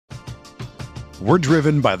We're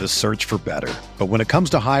driven by the search for better. But when it comes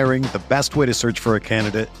to hiring, the best way to search for a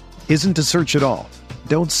candidate isn't to search at all.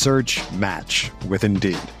 Don't search, match with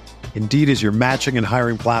Indeed. Indeed is your matching and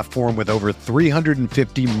hiring platform with over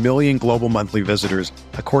 350 million global monthly visitors,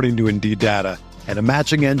 according to Indeed data, and a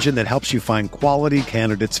matching engine that helps you find quality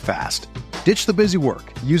candidates fast. Ditch the busy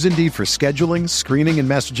work. Use Indeed for scheduling, screening, and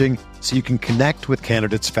messaging so you can connect with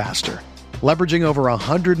candidates faster. Leveraging over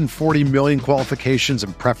 140 million qualifications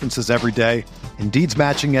and preferences every day, Indeed's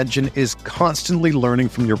matching engine is constantly learning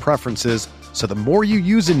from your preferences, so the more you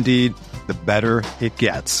use Indeed, the better it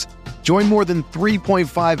gets. Join more than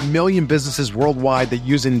 3.5 million businesses worldwide that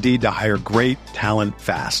use Indeed to hire great talent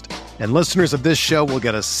fast. And listeners of this show will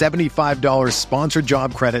get a $75 sponsored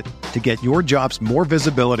job credit to get your jobs more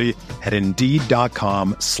visibility at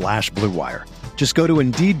Indeed.com/Blue Wire. Just go to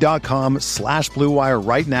Indeed.com/Blue Wire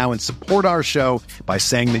right now and support our show by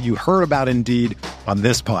saying that you heard about Indeed on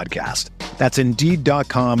this podcast. That's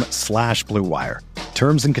Indeed.com/Blue Wire.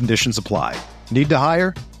 Terms and conditions apply. Need to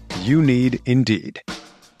hire? You need Indeed.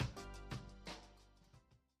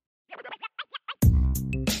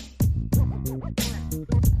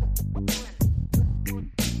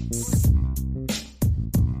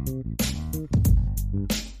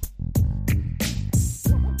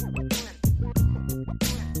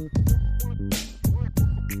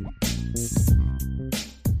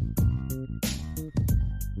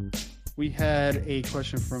 We had a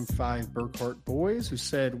question from 5 Burkhart Boys who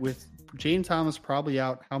said, with Jane Thomas probably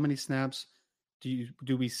out, how many snaps do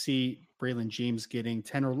we see Braylon James getting?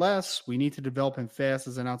 10 or less? We need to develop him fast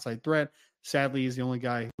as an outside threat. Sadly, he's the only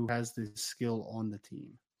guy who has the skill on the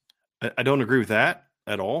team. I don't agree with that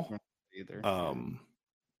at all. Either.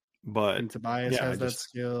 But and Tobias has that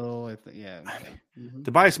skill. Mm-hmm.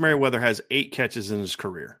 Tobias Merriweather has 8 catches in his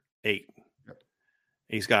career. 8. Yep.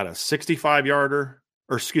 He's got a 65-yarder.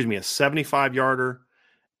 A 75-yarder,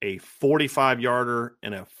 a 45-yarder,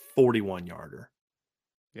 and a 41-yarder.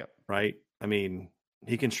 Yep. Right? I mean,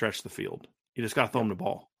 he can stretch the field. You just got to throw him the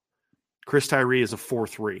ball. Chris Tyree is a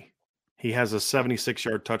 4.3. He has a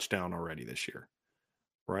 76-yard touchdown already this year.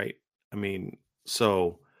 Right? I mean,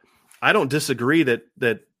 so I don't disagree that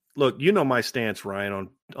look, you know my stance, Ryan,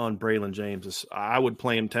 on Braylon James. I would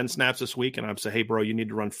play him 10 snaps this week, and I'd say, hey, bro, you need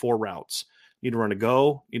to run 4 routes. You need to run a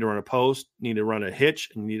go, you need to run a post, you need to run a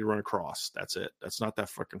hitch, and you need to run a cross. That's it. That's not that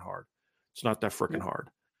freaking hard. It's not that freaking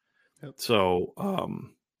hard. Yep. So,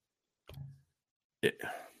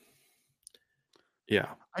 yeah.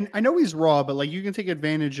 I know he's raw, but like you can take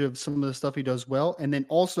advantage of some of the stuff he does well. And then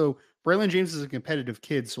also, Braylon James is a competitive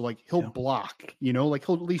kid. So like he'll block, like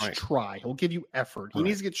he'll at least try. He'll give you effort. He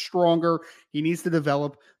needs to get stronger. He needs to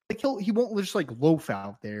develop. Like he won't just like loaf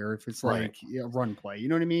out there if it's like a run play. You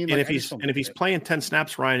know what I mean? And like, if he's playing 10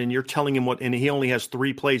 snaps, Ryan, and you're telling him and he only has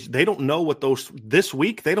 3 plays, they don't know what this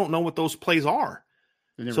week, they don't know what those plays are.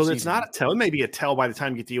 So it's not a tell. It may be a tell by the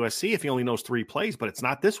time you get to USC if he only knows 3 plays, but it's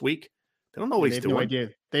not this week. They don't know what he's doing. No idea.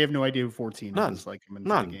 They have no idea who 14 is like him in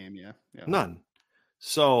the game. Yeah. None.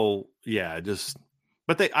 So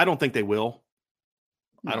but I don't think they will.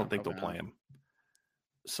 I don't think they'll play him.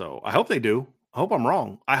 So I hope they do. I hope I'm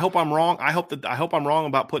wrong. I hope I'm wrong. I hope I'm wrong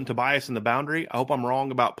about putting Tobias in the boundary. I hope I'm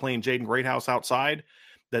wrong about playing Jaden Greathouse outside,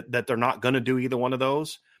 that they're not going to do either one of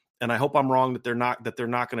those. And I hope I'm wrong that they're not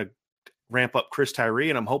going to ramp up Chris Tyree.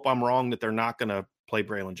 And I hope I'm wrong that they're not going to play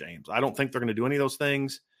Braylon James. I don't think they're going to do any of those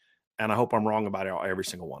things. And I hope I'm wrong about every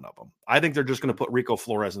single one of them. I think they're just going to put Rico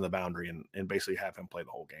Flores in the boundary and basically have him play the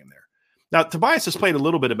whole game there. Now, Tobias has played a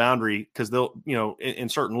little bit of boundary because they'll, in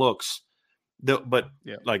certain looks, but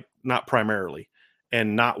not primarily,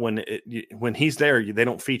 and not when he's there, they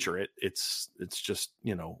don't feature it. It's just,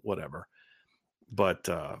 whatever. But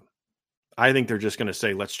I think they're just going to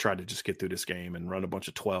say, let's try to just get through this game and run a bunch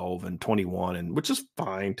of 12 and 21, and which is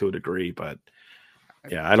fine to a degree. But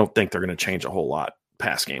yeah, I don't think they're going to change a whole lot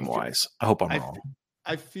pass game wise. I hope I'm wrong.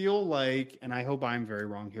 I feel like, and I hope I'm very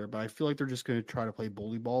wrong here, but I feel like they're just going to try to play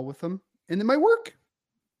bully ball with them, and it might work.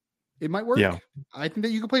 It might work. Yeah. I think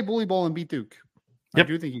that you could play bully ball and beat Duke. Yep. I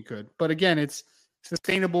do think you could. But again, it's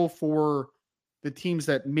sustainable for the teams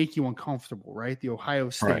that make you uncomfortable, right? The Ohio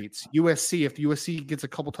States, USC. If USC gets a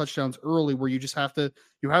couple touchdowns early where you have to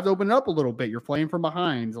open it up a little bit. You're playing from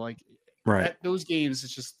behind. Like those games,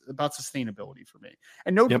 it's just about sustainability for me.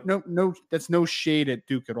 And no, that's no shade at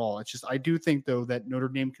Duke at all. It's just, I do think though that Notre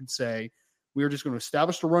Dame can say, we're just going to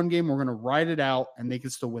establish the run game. We're going to ride it out and they can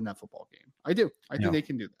still win that football game. I do. I think they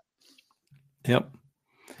can do that. Yep.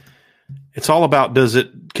 It's all about,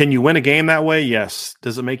 can you win a game that way? Yes.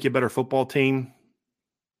 Does it make you a better football team?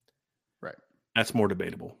 Right. That's more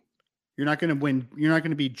debatable. You're not going to win. You're not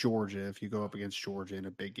going to beat Georgia if you go up against Georgia in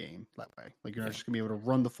a big game that way. Like you're not just going to be able to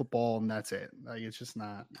run the football and that's it. Like it's just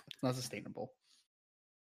not sustainable.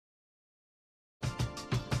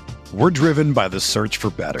 We're driven by the search for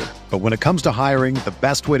better. But when it comes to hiring, the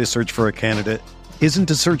best way to search for a candidate isn't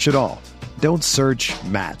to search at all. Don't search,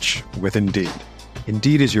 match with Indeed.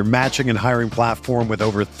 Indeed is your matching and hiring platform with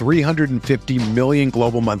over 350 million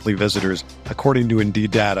global monthly visitors, according to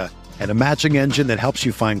Indeed data, and a matching engine that helps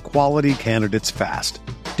you find quality candidates fast.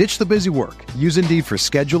 Ditch the busy work. Use Indeed for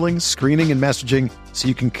scheduling, screening, and messaging so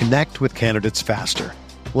you can connect with candidates faster.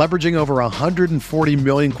 Leveraging over 140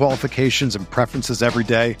 million qualifications and preferences every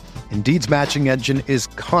day, Indeed's matching engine is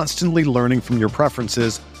constantly learning from your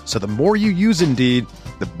preferences, so the more you use Indeed,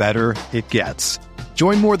 the better it gets.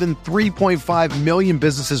 Join more than 3.5 million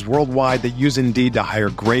businesses worldwide that use Indeed to hire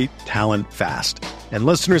great talent fast. And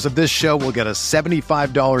listeners of this show will get a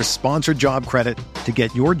 $75 sponsored job credit to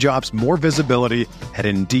get your jobs more visibility at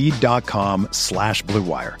Indeed.com/Blue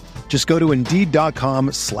Wire. Just go to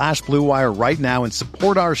Indeed.com/Blue Wire right now and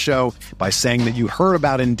support our show by saying that you heard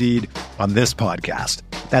about Indeed on this podcast.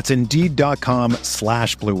 That's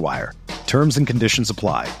Indeed.com/Blue Wire. Terms and conditions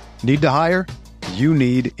apply. Need to hire? You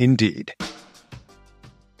need Indeed.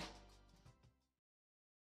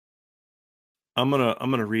 I'm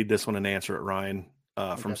gonna read this one and answer it, Ryan,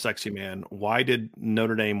 from Sexy Man. Why did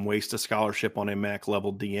Notre Dame waste a scholarship on a MAC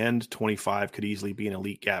level D end? 25 could easily be an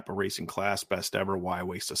elite gap erasing class, best ever. Why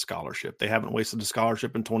waste a scholarship? They haven't wasted a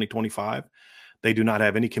scholarship in 2025. They do not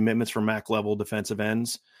have any commitments for MAC level defensive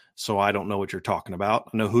ends. So I don't know what you're talking about.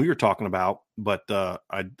 I know who you're talking about, but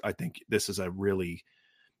I think this is a really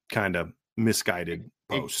kind of misguided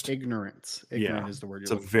post. Ignorant is the word.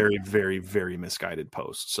 It's a very, very, very misguided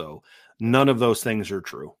post. So none of those things are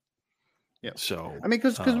true. Yeah. So I mean,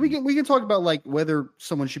 because we can talk about like whether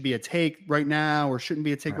someone should be a take right now or shouldn't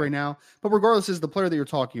be a take right now. But regardless, is the player that you're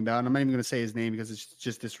talking about, and I'm not even going to say his name because it's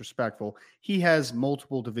just disrespectful. He has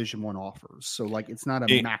multiple Division I offers, so like it's not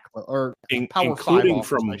a MAC or Power 5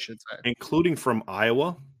 offers, I should say, including from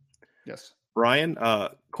Iowa. Yes, Ryan.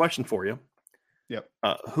 Question for you. Yep.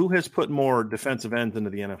 Who has put more defensive ends into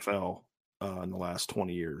the NFL in the last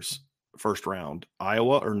 20 years? First round,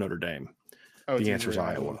 Iowa or Notre Dame? The answer is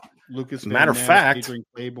Iowa. Lucas. Matter of fact, Adrian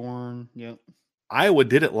Claiborne. Yep. Iowa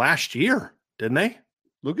did it last year, didn't they?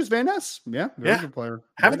 Lucas Van Ness. Yeah. Very good player.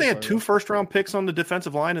 Haven't they had 2 first-round picks on the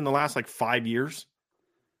defensive line in the last like 5 years?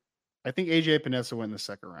 I think AJ Epinesa went in the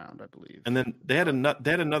second round, I believe. And then they had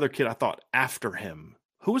another kid, I thought, after him.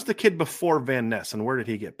 Who was the kid before Van Ness, and where did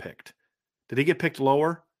he get picked? Did he get picked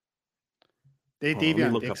lower?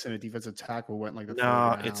 Davion Dixon, a defensive tackle, went like the third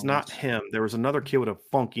round. It's not him. There was another kid with a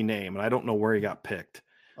funky name, and I don't know where he got picked.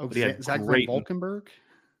 Oh, Zach Van Valkenburg?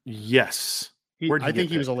 Yes. I think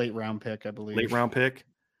he was a late round pick, I believe. Late round pick?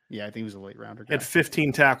 Yeah, I think he was a late rounder. Had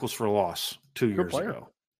 15 tackles for loss 2 years ago,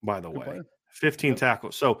 by the way. 15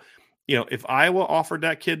 tackles. So, if Iowa offered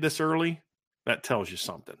that kid this early, that tells you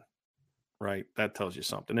something, right? That tells you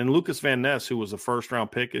something. And Lucas Van Ness, who was a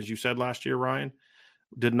first-round pick, as you said last year, Ryan,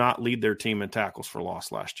 did not lead their team in tackles for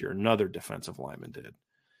loss last year. Another defensive lineman did.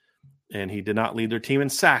 And he did not lead their team in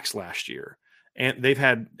sacks last year. And they've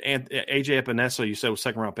had AJ Epinesa, you said, was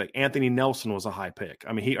second-round pick. Anthony Nelson was a high pick.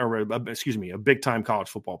 I mean, a big-time college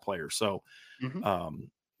football player. So, they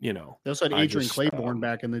also had Adrian Claiborne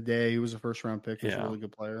back in the day. He was a first-round pick. He was a really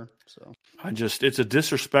good player. So it's a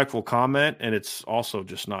disrespectful comment, and it's also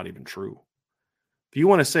just not even true. If you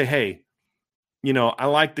want to say, hey, I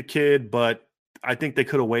like the kid, but I think they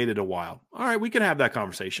could have waited a while. All right, we can have that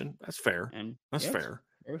conversation. That's fair. That's fair.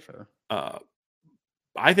 Very fair.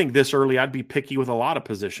 I think this early I'd be picky with a lot of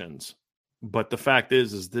positions. But the fact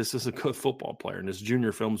is this is a good football player, and his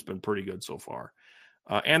junior film's been pretty good so far.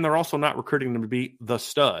 And they're also not recruiting him to be the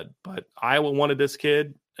stud. But Iowa wanted this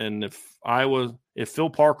kid, and if Phil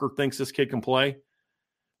Parker thinks this kid can play,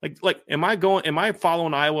 am I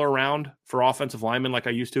following Iowa around for offensive linemen like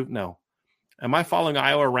I used to? No. Am I following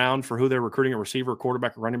Iowa around for who they're recruiting, a receiver,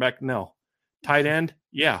 quarterback, or running back? No. Tight end?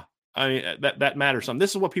 Yeah. I mean, that matters something.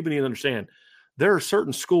 This is what people need to understand. There are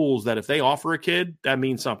certain schools that if they offer a kid, that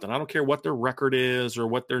means something. I don't care what their record is or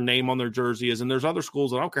what their name on their jersey is. And there's other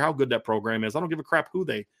schools that I don't care how good that program is. I don't give a crap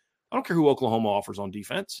I don't care who Oklahoma offers on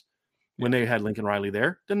defense. When they had Lincoln Riley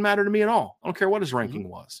there, didn't matter to me at all. I don't care what his ranking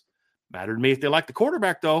was. Mattered to me if they liked the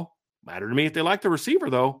quarterback, though. Mattered to me if they liked the receiver,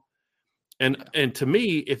 though. And to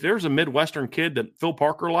me, if there's a Midwestern kid that Phil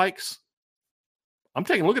Parker likes, I'm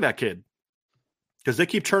taking a look at that kid. Because they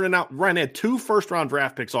keep turning out. Ryan, they had 2 first-round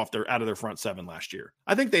draft picks out of their front 7 last year.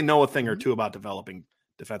 I think they know a thing or two about developing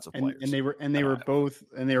defensive and players. they were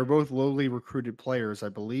both lowly recruited players. I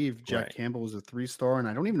believe Jack Right. Campbell was a 3-star, and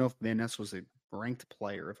I don't even know if Van Ness was a ranked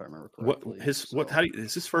player, if I remember correctly.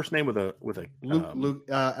 Is his first name with a Luke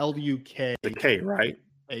L-U-K the K, right?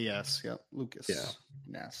 A-S, yeah, Lucas. Yeah.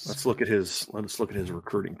 Ness. Let's look at his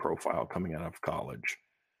recruiting profile coming out of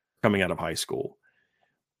high school.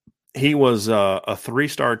 He was a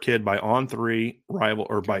 3-star kid by On3 Rival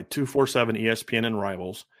or by 247 ESPN and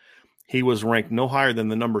Rivals. He was ranked no higher than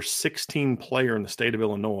the number 16 player in the state of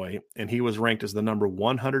Illinois, and he was ranked as the number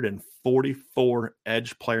 144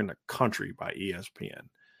 edge player in the country by ESPN.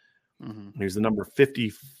 Mm-hmm. He was the number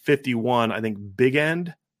 51, I think, big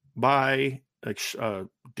end by So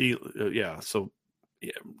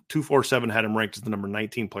 247 had him ranked as the number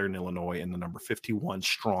 19 player in Illinois and the number 51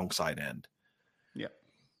 strong side end. Yeah.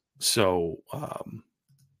 So, I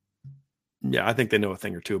think they know a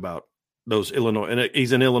thing or two about those Illinois, and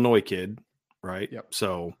he's an Illinois kid, right? Yep.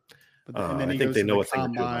 So, and then I he think goes they to know the a thing or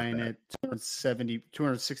two about combine that. at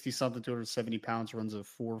 260 something, 270 pounds, runs a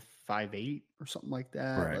 4.58 or something like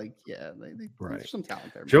that. Right. Like, yeah, there's some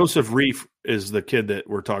talent there. Joseph Reif is the kid that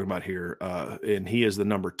we're talking about here, and he is the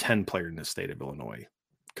number 10 player in the state of Illinois,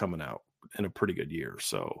 coming out in a pretty good year.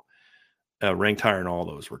 So, ranked higher in all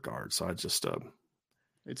those regards. So I just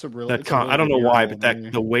it's a real. I don't know why, but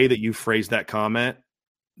the way that you phrased that comment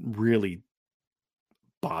really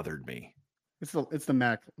bothered me. It's the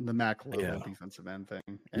Mac level defensive end thing,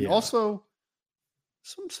 and Yeah. also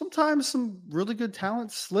sometimes some really good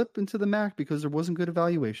talent slip into the MAC because there wasn't good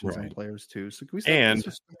evaluations on players too. So can we start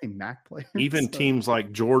disrespecting MAC players? Even teams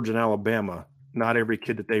like Georgia and Alabama, not every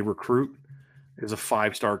kid that they recruit is a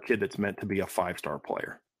 5-star kid that's meant to be a 5-star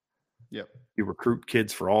player. Yep. You recruit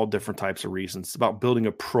kids for all different types of reasons. It's about building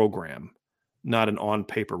a program, not an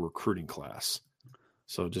on-paper recruiting class.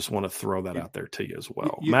 So just want to throw that out there to you as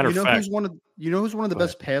well. Matter of fact, who's one of the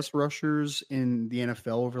best pass rushers in the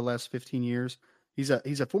NFL over the last 15 years? He's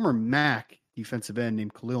a former MAC defensive end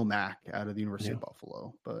named Khalil Mack out of the University of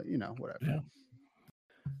Buffalo. But whatever. Yeah.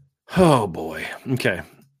 Oh boy. Okay.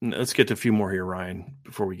 Let's get to a few more here, Ryan,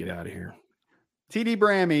 before we get out of here. TD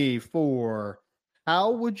Brammy for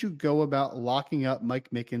how would you go about locking up Mike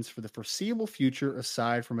Mickens for the foreseeable future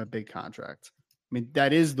aside from a big contract? I mean,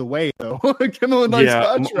 that is the way, though. Give him a nice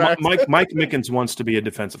contract. Mike Mickens wants to be a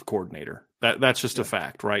defensive coordinator. That's just a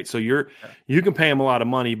fact, right? So you can pay him a lot of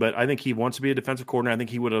money, but I think he wants to be a defensive coordinator. I think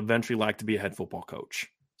he would eventually like to be a head football coach.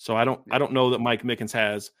 So I don't know that Mike Mickens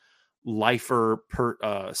has lifer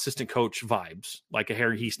assistant coach vibes like a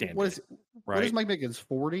Harry Heastand. What is Mike Mickens?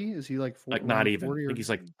 40? Is he like 40? Like not even. I think he's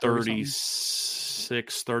like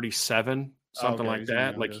 36, 37, something like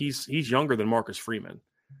that. Like he's younger than Marcus Freeman.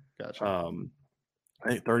 Gotcha. I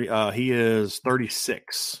think 30. He is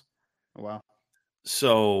 36. Oh, wow.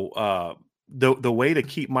 So the way to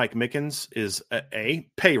keep Mike Mickens is a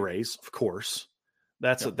pay raise, of course.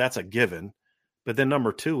 That's a given. But then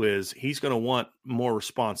number 2 is he's going to want more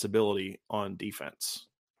responsibility on defense.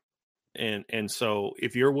 And so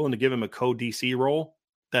if you're willing to give him a co-DC role,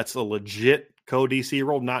 that's a legit co-DC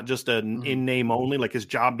role, not just an in name only, like his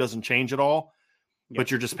job doesn't change at all, but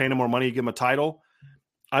you're just paying him more money to give him a title.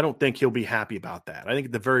 I don't think he'll be happy about that. I think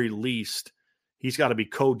at the very least, he's got to be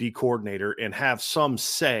co-D coordinator and have some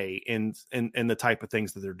say in the type of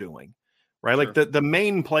things that they're doing, right? Sure. Like the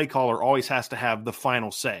main play caller always has to have the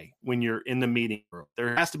final say when you're in the meeting room.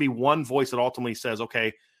 There has to be one voice that ultimately says,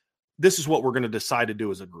 okay, this is what we're going to decide to do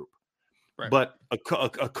as a group. Right. But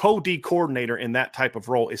a co-D coordinator in that type of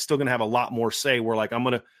role is still going to have a lot more say where like, I'm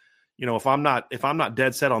going to, if I'm not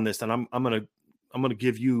dead set on this, then I'm going to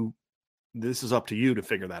give you, this is up to you to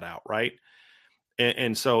figure that out. Right.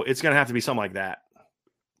 And so it's going to have to be something like that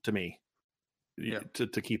to me to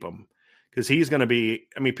keep him. Because he's going to be,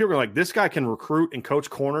 I mean, people are like, this guy can recruit and coach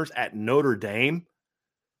corners at Notre Dame.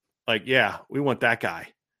 Like, yeah, we want that guy.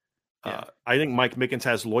 Yeah. I think Mike Mickens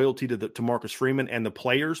has loyalty to Marcus Freeman and the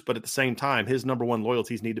players, but at the same time, his number one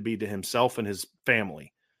loyalties need to be to himself and his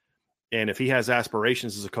family. And if he has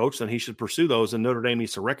aspirations as a coach, then he should pursue those, and Notre Dame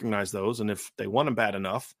needs to recognize those. And if they want him bad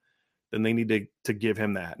enough, then they need to give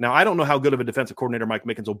him that. Now, I don't know how good of a defensive coordinator Mike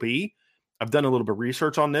Mickens will be. I've done a little bit of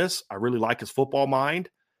research on this. I really like his football mind.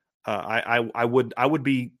 I would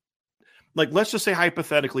be like, let's just say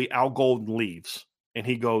hypothetically Al Golden leaves and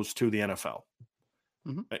he goes to the NFL.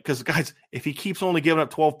 Because guys, if he keeps only giving up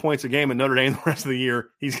 12 points a game at Notre Dame the rest of the year,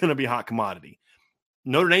 he's going to be a hot commodity.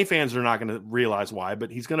 Notre Dame fans are not going to realize why, but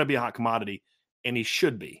he's going to be a hot commodity, and he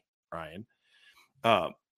should be, Ryan.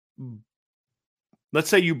 Let's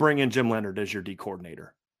say you bring in Jim Leonard as your D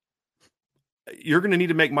coordinator. You're going to need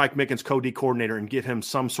to make Mike Mickens co-D coordinator and give him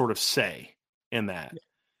some sort of say in that.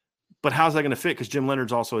 But how's that going to fit? Because Jim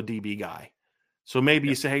Leonard's also a DB guy. So maybe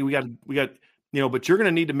you say, hey, we got, but you're going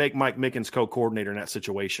to need to make Mike Mickens co-coordinator in that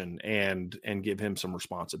situation and give him some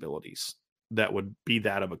responsibilities that would be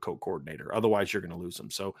that of a co-coordinator. Otherwise, you're going to lose him.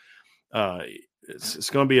 So it's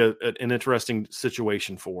going to be an interesting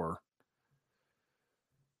situation for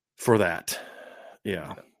that.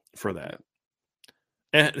 Yeah, for that.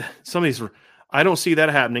 And some of these, I don't see that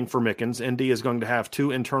happening for Mickens. ND is going to have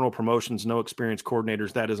 2 internal promotions, no experienced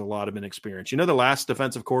coordinators. That is a lot of inexperience. You know, the last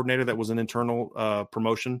defensive coordinator that was an internal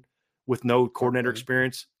promotion with no coordinator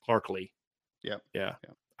experience, Clark Lee. Yeah.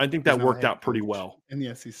 I think that worked out pretty well in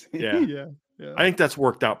the SEC. Yeah. yeah. I think that's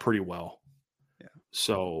worked out pretty well. Yeah.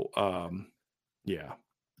 So, yeah.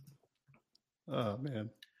 Oh man.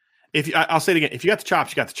 I'll say it again, if you got the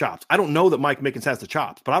chops, you got the chops. I don't know that Mike Mickens has the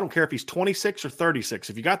chops, but I don't care if he's 26 or 36.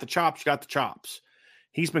 If you got the chops, you got the chops.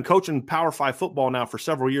 He's been coaching Power 5 football now for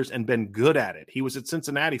several years and been good at it. He was at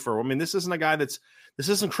Cincinnati this isn't a guy this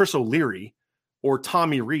isn't Chris O'Leary or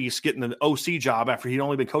Tommy Reese getting an OC job after he'd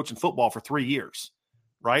only been coaching football for 3 years,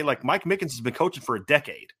 right? Like Mike Mickens has been coaching for a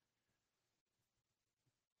decade.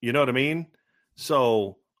 You know what I mean?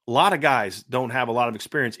 So a lot of guys don't have a lot of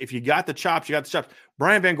experience. If you got the chops, you got the chops.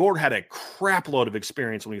 Brian Van Gordon had a crap load of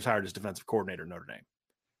experience when he was hired as defensive coordinator at Notre Dame.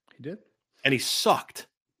 He did? And he sucked.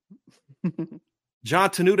 John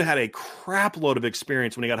Tenuta had a crap load of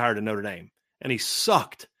experience when he got hired at Notre Dame. And he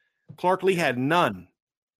sucked. Clark Lee had none.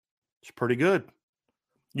 It's pretty good.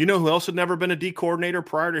 You know who else had never been a D coordinator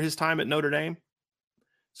prior to his time at Notre Dame?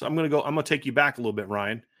 So I'm going to take you back a little bit,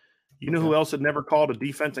 Ryan. You know who else had never called a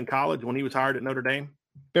defense in college when he was hired at Notre Dame?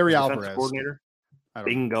 Barry Alvarez. Coordinator.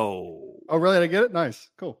 Bingo. Oh, really? Did I get it? Nice.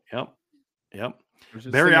 Cool. Yep.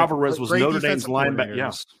 Barry Alvarez was Notre Dame's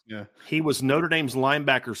linebacker. Yeah. He was Notre Dame's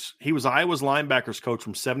linebackers. He was Iowa's linebackers coach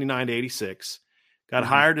from 79 to 86. Got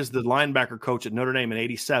hired as the linebacker coach at Notre Dame in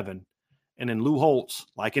 87. And then Lou Holtz,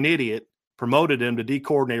 like an idiot, promoted him to D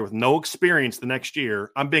coordinator with no experience the next year.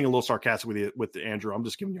 I'm being a little sarcastic with Andrew. I'm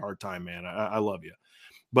just giving you a hard time, man. I love you.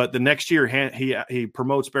 But the next year, he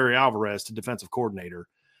promotes Barry Alvarez to defensive coordinator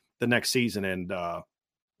the next season, and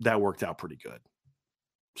that worked out pretty good.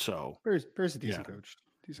 So Barry's a decent coach.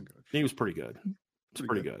 He was pretty good. It's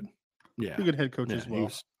pretty good. Yeah. Pretty good head coach as well.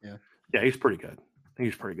 He's pretty good.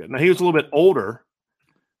 He's pretty good. Now, he was a little bit older.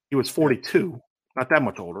 He was 42, not that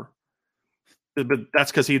much older. But that's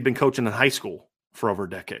because he had been coaching in high school for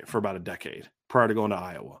about a decade prior to going to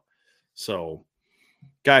Iowa. So,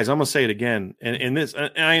 guys, I'm going to say it again. And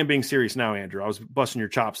I am being serious now, Andrew. I was busting your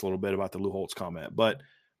chops a little bit about the Lou Holtz comment. But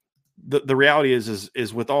the reality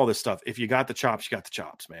is with all this stuff, if you got the chops, you got the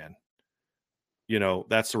chops, man. You know,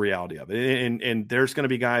 that's the reality of it. And there's going to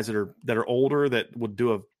be guys that are older that would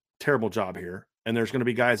do a terrible job here. And there's going to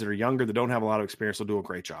be guys that are younger that don't have a lot of experience will do a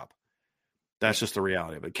great job. That's just the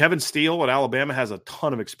reality of it. Kevin Steele at Alabama has a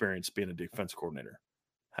ton of experience being a defense coordinator.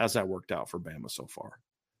 How's that worked out for Bama so far?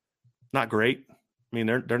 Not great. I mean,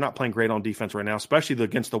 they're not playing great on defense right now, especially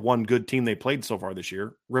against the one good team they played so far this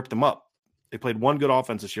year. Ripped them up. They played one good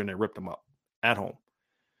offense this year, and they ripped them up at home.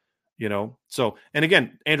 You know? So, and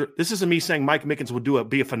again, Andrew, this isn't me saying Mike Mickens would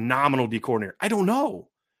be a phenomenal D coordinator. I don't know.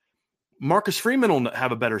 Marcus Freeman will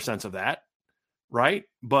have a better sense of that, right?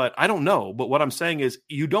 But I don't know. But what I'm saying is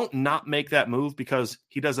you don't not make that move because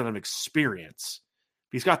he doesn't have experience.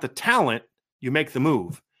 If he's got the talent, you make the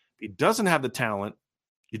move. If he doesn't have the talent,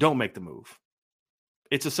 you don't make the move.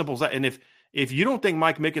 It's as simple as that. And if you don't think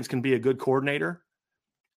Mike Mickens can be a good coordinator,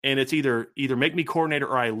 and it's either make me coordinator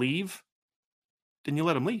or I leave, then you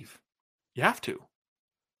let him leave. You have to.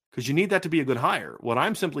 Because you need that to be a good hire. What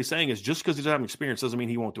I'm simply saying is just because he doesn't have experience doesn't mean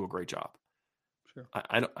he won't do a great job. Sure.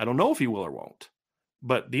 I don't know if he will or won't.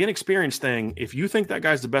 But the inexperienced thing, if you think that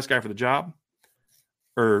guy's the best guy for the job,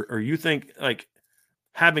 or you think like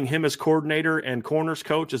having him as coordinator and corners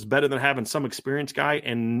coach is better than having some experienced guy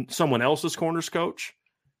and someone else's corners coach,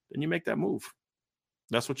 then you make that move.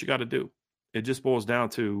 That's what you got to do. It just boils down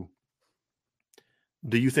to,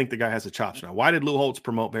 do you think the guy has the chops? Now, why did Lou Holtz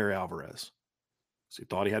promote Barry Alvarez? Because he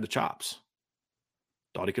thought he had the chops.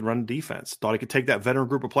 Thought he could run defense. Thought he could take that veteran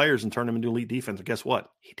group of players and turn them into elite defense. And guess what?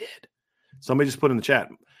 He did. Somebody just put in the chat,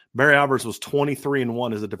 Barry Alvarez was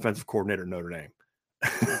 23-1 as a defensive coordinator at Notre Dame.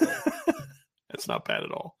 That's not bad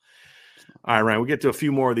at all. All right, Ryan, we'll get to a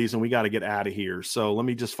few more of these and we got to get out of here. So let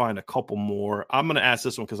me just find a couple more. I'm going to ask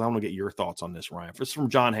this one because I want to get your thoughts on this, Ryan. This is from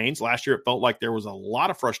John Haynes. Last year, it felt like there was a lot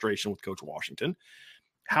of frustration with Coach Washington.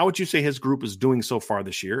 How would you say his group is doing so far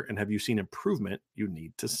this year? And have you seen improvement you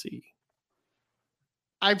need to see?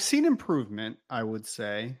 I've seen improvement, I would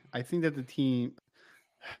say. I think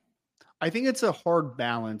it's a hard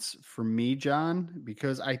balance for me, John,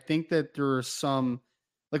 because I think that there are some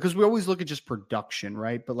Like, because we always look at just production,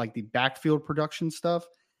 right? But like the backfield production stuff.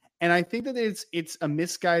 And I think that it's a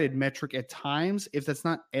misguided metric at times if that's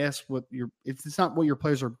not if it's not what your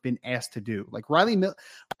players are been asked to do. Like Riley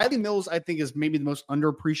Mills, I think, is maybe the most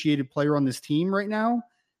underappreciated player on this team right now,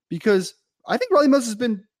 because I think Riley Mills has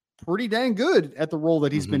been pretty dang good at the role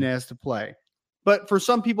that he's been asked to play. But for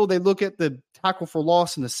some people, they look at the tackle for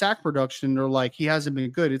loss and the sack production, and they're like, he hasn't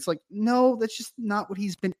been good. It's like, no, that's just not what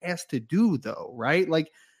he's been asked to do, though, right?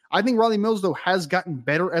 Like, I think Riley Mills, though, has gotten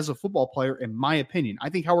better as a football player, in my opinion. I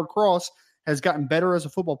think Howard Cross has gotten better as a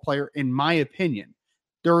football player, in my opinion.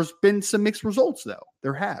 There's been some mixed results, though.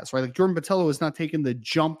 There has, right? Like Jordan Botelho has not taken the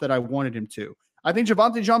jump that I wanted him to. I think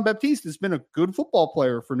Javonte Jean-Baptiste has been a good football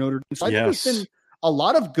player for Notre Dame. So I think there's been a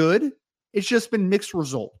lot of good. It's just been mixed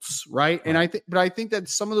results, right? And I think that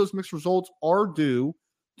some of those mixed results are due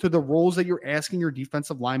to the roles that you're asking your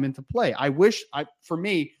defensive linemen to play. For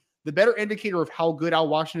me, the better indicator of how good Al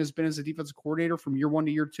Washington has been as a defensive coordinator from year 1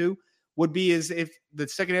 to year 2 would be as if the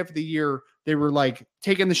second half of the year they were like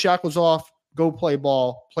taking the shackles off, go play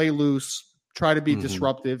ball, play loose, try to be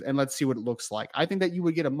disruptive, and let's see what it looks like. I think that you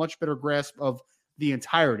would get a much better grasp of the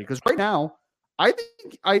entirety, because right now, I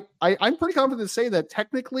think I'm pretty confident to say that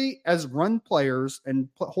technically, as run players and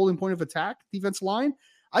holding point of attack defensive line,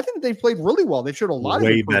 I think that they've played really well. They've showed a lot of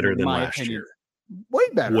way better than last opinion. year.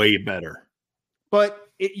 Way better. But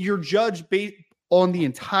you're judged based on the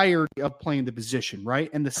entirety of playing the position, right?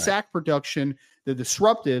 And the sack production, the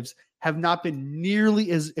disruptives have not been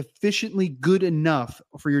nearly as efficiently good enough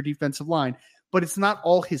for your defensive line. But it's not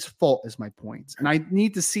all his fault, is my point. And I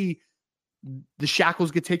need to see the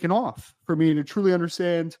shackles get taken off for me to truly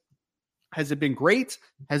understand, has it been great?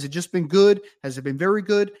 Has it just been good? Has it been very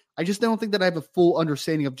good? I just don't think that I have a full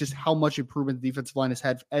understanding of just how much improvement the defensive line has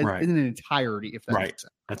had in an entirety, if that makes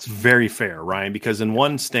sense. That's very fair, Ryan, because in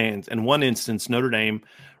one instance, Notre Dame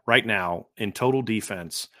right now in total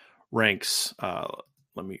defense ranks,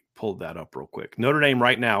 let me pull that up real quick. Notre Dame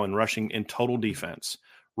right now in rushing in total defense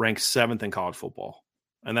ranks 7th in college football,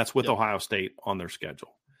 and that's with Ohio State on their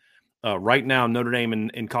schedule. Right now, Notre Dame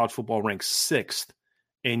in college football ranks 6th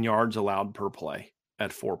in yards allowed per play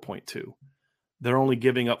at 4.2. They're only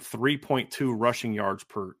giving up 3.2 rushing yards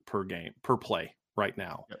per play right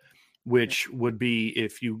now, which would be,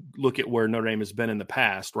 if you look at where Notre Dame has been in the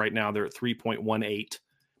past, right now they're at 3.18.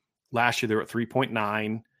 Last year they were at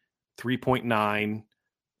 3.9, 3.9,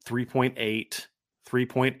 3.8,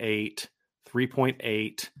 3.8,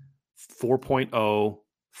 3.8, 4.0,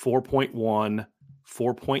 4.1,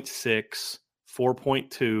 4.6,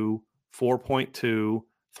 4.2, 4.2,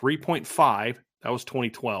 3.5. That was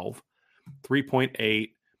 2012.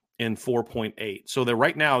 3.8 and 4.8. So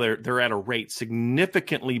right now they're at a rate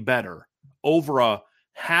significantly better, over a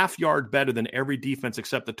half yard better than every defense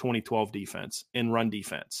except the 2012 defense in run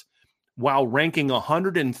defense, while ranking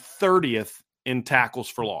 130th in tackles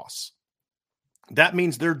for loss. That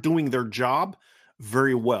means they're doing their job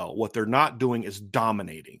very well. What they're not doing is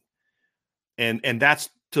dominating. And that's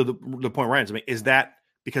to the point Ryan's making. Is that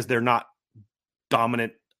because they're not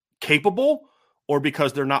dominant capable, or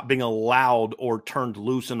because they're not being allowed or turned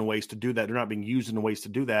loose in ways to do that? They're not being used in ways to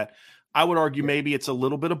do that. I would argue maybe it's a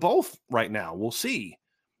little bit of both right now. We'll see,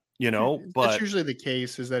 but that's usually the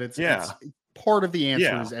case, is that it's part of the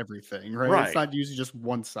answer is everything, right? It's not usually just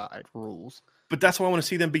one side rules. But that's why I want to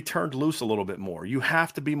see them be turned loose a little bit more. You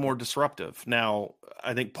have to be more disruptive. Now,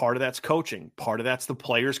 I think part of that's coaching. Part of that's the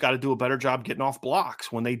players got to do a better job getting off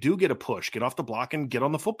blocks. When they do get a push, get off the block and get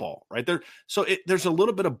on the football, right there. So there's a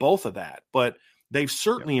little bit of both of that, but they've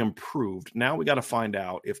certainly improved. Now we got to find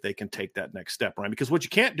out if they can take that next step, right? Because what you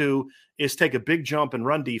can't do is take a big jump and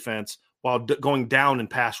run defense while going down and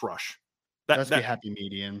pass rush. That's the happy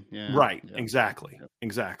median. Yeah. Right. Yeah. Exactly.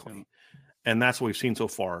 And that's what we've seen so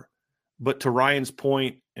far. But to Ryan's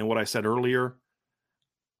point and what I said earlier,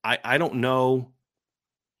 I don't know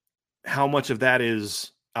how much of that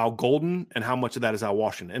is Al Golden and how much of that is Al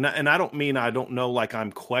Washington. And I don't mean I don't know, like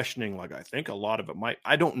I'm questioning, like I think a lot of it might.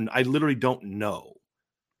 I literally don't know.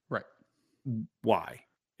 Right. Why.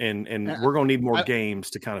 And we're going to need more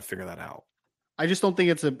games to kind of figure that out. I just don't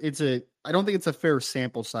think I don't think it's a fair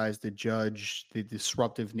sample size to judge the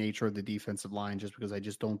disruptive nature of the defensive line, just because I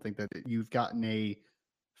just don't think that you've gotten a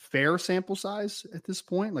fair sample size at this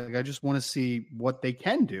point. Like, I just want to see what they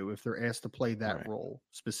can do if they're asked to play that role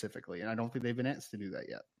specifically. And I don't think they've been asked to do that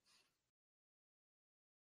yet.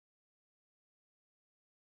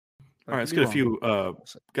 All right, let's get a few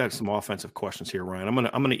got some offensive questions here, Ryan.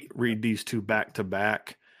 I'm gonna read these two back to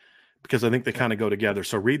back because I think they kind of go together.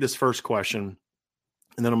 So read this first question,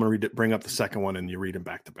 and then I'm gonna bring up the second one, and you read them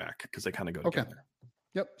back to back because they kind of go together.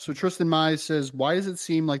 Yep. So Tristan Mize says, why does it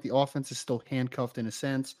seem like the offense is still handcuffed in a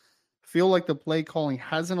sense? Feel like the play calling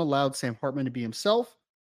hasn't allowed Sam Hartman to be himself,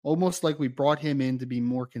 almost like we brought him in to be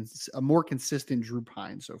a more consistent Drew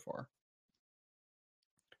Pine so far.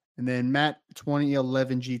 And then Matt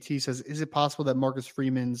 2011 GT says, is it possible that Marcus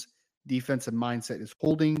Freeman's defensive mindset is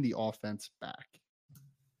holding the offense back?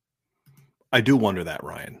 I do wonder that,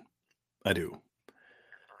 Ryan. I do.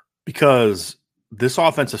 Because this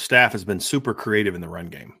offensive staff has been super creative in the run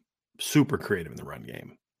game. Super creative in the run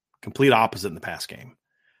game. Complete opposite in the pass game.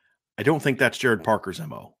 I don't think that's Jared Parker's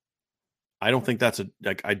MO. I don't think that's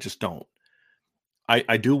I just don't.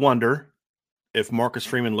 I do wonder if Marcus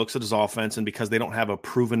Freeman looks at his offense and because they don't have a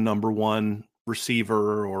proven number one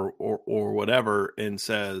receiver or whatever and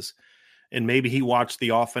says, and maybe he watched the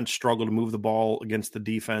offense struggle to move the ball against the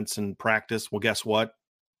defense in practice. Well, guess what?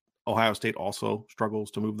 Ohio State also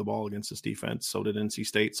struggles to move the ball against this defense. So did NC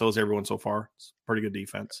State. So is everyone so far. It's pretty good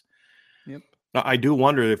defense. Yep. Now, I do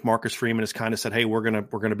wonder if Marcus Freeman has kind of said, "Hey, we're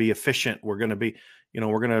gonna be efficient. We're gonna be,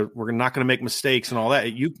 we're not gonna make mistakes and all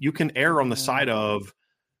that." You can err on the side of,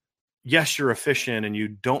 yes, you're efficient and you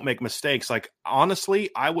don't make mistakes. Like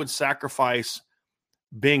honestly, I would sacrifice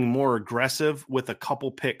being more aggressive with a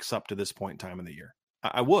couple picks up to this point in time in the year.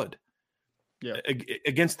 I would. Yeah,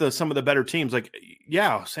 against some of the better teams, like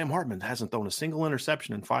Sam Hartman hasn't thrown a single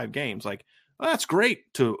interception in 5 games. Like, well, that's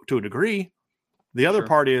great to a degree. The other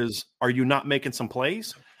part is, are you not making some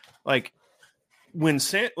plays? Like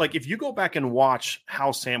if you go back and watch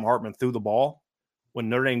how Sam Hartman threw the ball when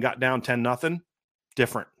Notre Dame got down 10-0,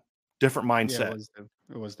 different mindset. Yeah,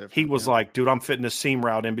 it was different. He was like, dude, I'm fitting a seam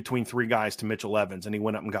route in between 3 guys to Mitchell Evans, and he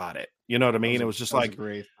went up and got it. You know what I mean? It was just like a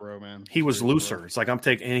great throw, man. He was looser. Throw. It's like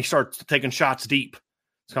and he starts taking shots deep.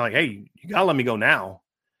 It's kind of like, hey, you gotta let me go now.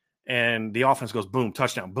 And the offense goes boom,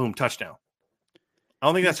 touchdown, boom, touchdown. I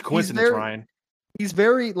don't think that's a coincidence, Ryan. He's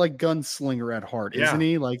very like gunslinger at heart, isn't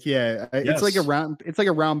he? Like, it's like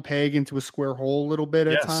a round peg into a square hole a little bit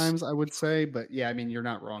at times, I would say. But yeah, I mean, you're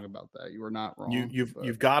not wrong about that. You are not wrong.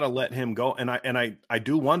 You've got to let him go. And I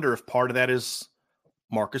do wonder if part of that is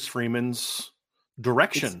Marcus Freeman's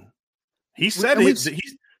direction. He said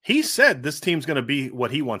he said this team's going to be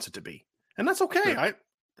what he wants it to be, and that's okay. Right.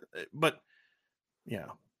 But yeah,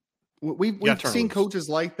 we've seen coaches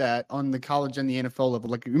like that on the college and the NFL level.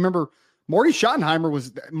 Like, remember, Marty Schottenheimer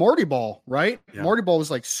was Marty Ball, right? Yeah. Marty Ball was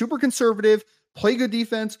like super conservative, play good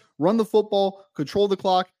defense, run the football, control the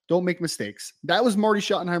clock, don't make mistakes. That was Marty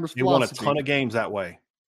Schottenheimer's philosophy. You won a ton of games that way.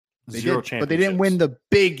 Zero championships. But they didn't win the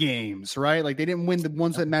big games, right? Like they didn't win the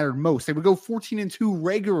ones that mattered most. They would go 14-2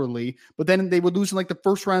 regularly, but then they would lose in like the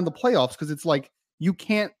first round of the playoffs because it's like you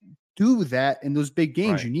can't do that in those big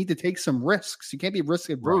games. Right. You need to take some risks. You can't be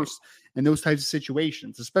risk adverse in those types of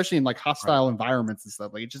situations, especially in like hostile environments and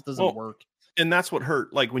stuff. Like it just doesn't work. And that's what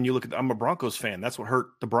hurt. Like when you look at, I'm a Broncos fan. That's what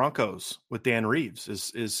hurt the Broncos with Dan Reeves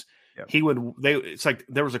is it's like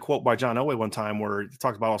there was a quote by John Elway one time where he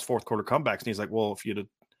talked about all his fourth quarter comebacks. And he's like, well, if you'd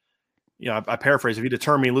I paraphrase, if you'd have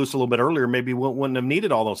turned me loose a little bit earlier, maybe we wouldn't have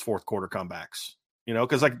needed all those fourth quarter comebacks,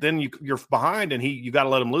 because like then you're behind and you got to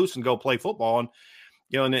let him loose and go play football. And,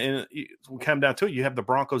 and we come down to it. You have the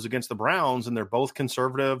Broncos against the Browns and they're both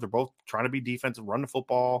conservative. They're both trying to be defensive, run the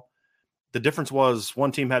football. The difference was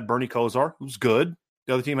one team had Bernie Kosar, who's good.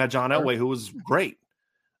 The other team had John Elway, who was great,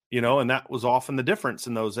 and that was often the difference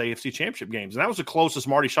in those AFC championship games. And that was the closest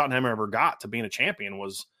Marty Schottenheimer ever got to being a champion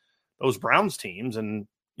was those Browns teams. And,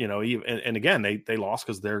 and again, they lost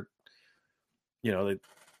because they're, they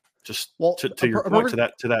just to your point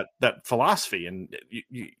to that philosophy. And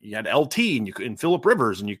you had LT and Phillip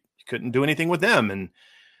Rivers and you couldn't do anything with them.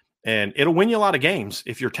 And it'll win you a lot of games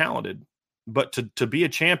if you're talented. But to be a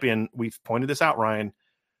champion, we've pointed this out, Ryan,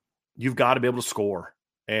 you've got to be able to score.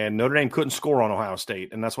 And Notre Dame couldn't score on Ohio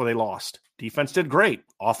State, and that's why they lost. Defense did great.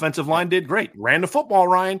 Offensive line did great. Ran the football,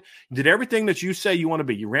 Ryan. You did everything that you say you want to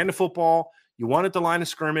be. You ran the football. You wanted the line of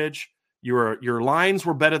scrimmage. Your lines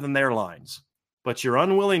were better than their lines. But your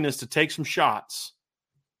unwillingness to take some shots,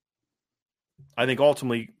 I think,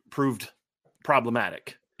 ultimately proved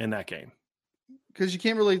problematic in that game. Because you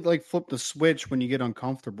can't really like flip the switch when you get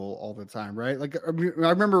uncomfortable all the time, right? Like I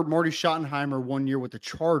remember Marty Schottenheimer one year with the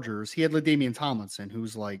Chargers. He had LaDainian Tomlinson,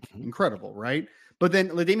 who's like incredible, right? But then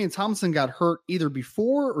LaDainian Tomlinson got hurt either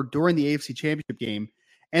before or during the AFC Championship game,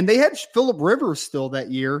 and they had Phillip Rivers still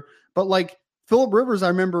that year. But like Phillip Rivers, I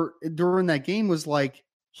remember during that game was like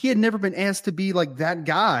he had never been asked to be like that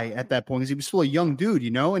guy at that point because he was still a young dude,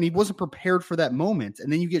 and he wasn't prepared for that moment.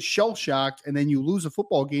 And then you get shell shocked, and then you lose a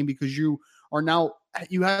football game because you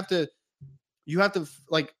have to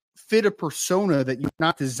like fit a persona that you're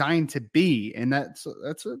not designed to be. And that's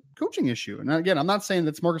a coaching issue. And again, I'm not saying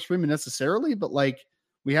that's Marcus Freeman necessarily, but like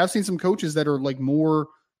we have seen some coaches that are like more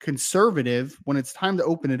conservative when it's time to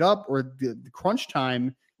open it up or the crunch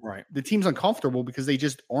time. Right. The team's uncomfortable because they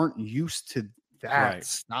just aren't used to that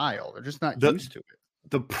style. They're just not used to it.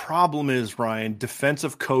 The problem is, Ryan,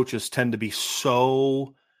 defensive coaches tend to be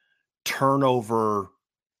so turnover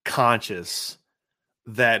conscious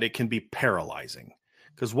that it can be paralyzing.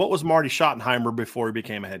 Because what was Marty Schottenheimer before he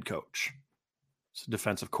became a head coach? He's a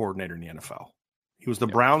defensive coordinator in the NFL. He was the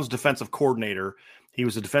Browns defensive coordinator. He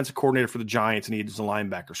was a defensive coordinator for the Giants, and he was a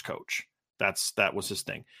linebackers coach. That was his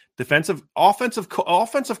thing. Offensive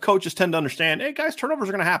coaches tend to understand, hey, guys, turnovers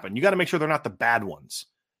are going to happen. You got to make sure they're not the bad ones.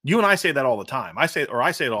 You and I say that all the time. I say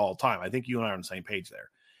it all the time. I think you and I are on the same page there.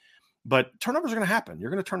 But turnovers are going to happen. You're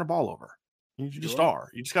going to turn the ball over. You just are.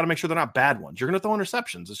 You just got to make sure they're not bad ones. You're going to throw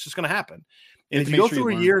interceptions. It's just going to happen. And if you go through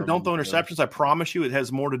a year and don't throw interceptions, I promise you it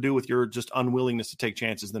has more to do with your just unwillingness to take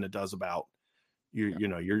chances than it does about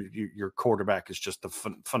your quarterback is just a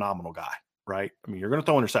phenomenal guy, right? I mean, you're going to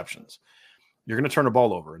throw interceptions. You're going to turn the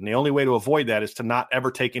ball over. And the only way to avoid that is to not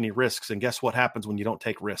ever take any risks. And guess what happens when you don't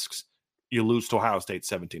take risks? You lose to Ohio State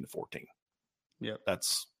 17-14. Yeah.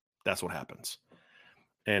 That's what happens.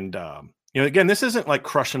 And, again, this isn't like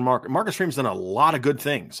crushing Marcus Freeman's done a lot of good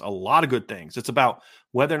things. It's about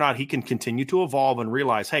whether or not he can continue to evolve and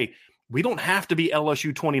realize, hey, we don't have to be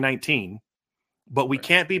LSU 2019, but we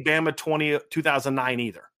can't be Bama 2009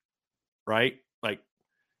 either, right? Like,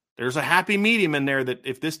 there's a happy medium in there that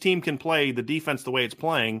if this team can play the defense the way it's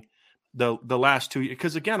playing the last 2 years,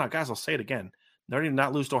 because again, guys, I'll say it again, they did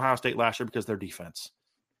not lose to Ohio State last year because of their defense.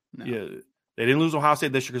 No. Yeah, they didn't lose to Ohio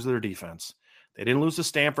State this year because of their defense. They didn't lose to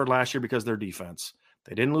Stanford last year because of their defense.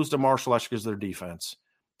 They didn't lose to Marshall last year because of their defense.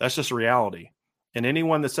 That's just reality. And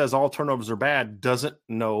anyone that says all turnovers are bad doesn't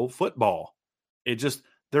know football.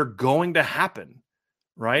 They're going to happen,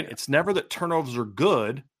 right? Yeah. It's never that turnovers are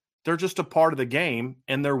good. They're just a part of the game,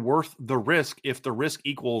 and they're worth the risk if the risk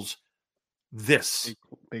equals this.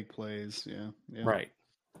 Big plays, yeah. Right.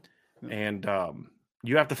 Yeah. And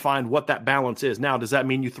you have to find what that balance is. Now, does that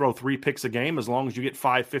mean you throw 3 picks a game as long as you get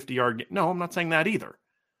 5 50-yard? No, I'm not saying that either,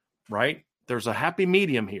 right? There's a happy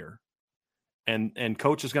medium here, and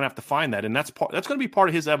coach is going to have to find that, and that's going to be part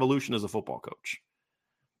of his evolution as a football coach.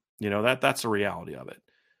 That's the reality of it,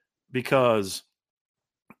 because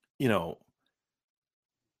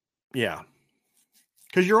yeah,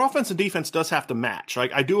 because your offense and defense does have to match.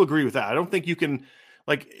 Like, I do agree with that. I don't think you can,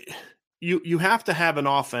 like, you have to have an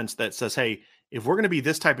offense that says, hey, if we're going to be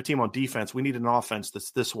this type of team on defense, we need an offense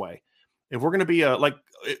that's this way. If we're going to be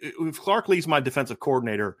if Clark Lee's my defensive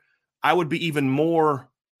coordinator, I would be even more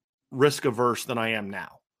risk averse than I am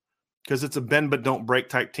now, because it's a bend but don't break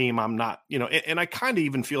type team. I'm not, and I kind of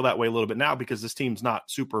even feel that way a little bit now because this team's not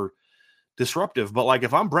super disruptive. But like,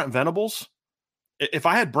 if I'm Brent Venables, if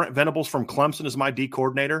I had Brent Venables from Clemson as my D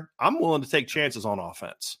coordinator, I'm willing to take chances on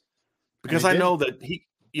offense because I know that he,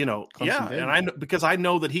 because I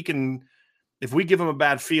know that he can. If we give him a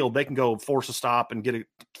bad field, they can go force a stop and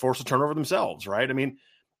force a turnover themselves, right? I mean,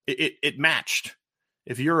 it matched.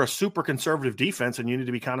 If you're a super conservative defense and you need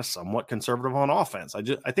to be kind of somewhat conservative on offense,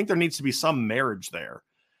 I think there needs to be some marriage there.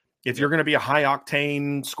 If you're going to be a high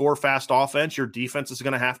octane, score fast offense, your defense is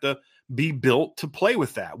going to have to be built to play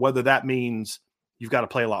with that. Whether that means you've got to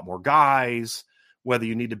play a lot more guys, whether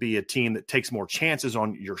you need to be a team that takes more chances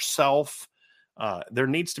on yourself. There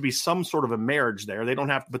needs to be some sort of a marriage there. They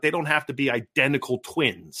don't have to be identical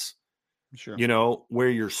twins. Sure. Where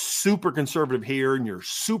you're super conservative here and you're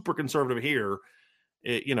super conservative here.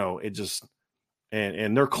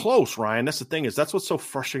 And they're close, Ryan. That's the thing that's what's so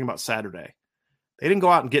frustrating about Saturday. They didn't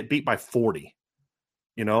go out and get beat by 40.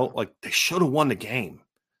 Like they should have won the game.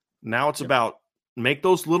 Now it's about make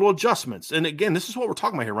those little adjustments. And again, this is what we're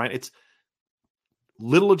talking about here, Ryan. It's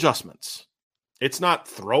little adjustments. It's not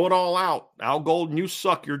throw it all out. Al Golden, you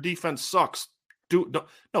suck. Your defense sucks.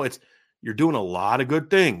 No, it's you're doing a lot of good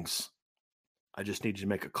things. I just need you to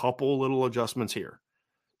make a couple little adjustments here.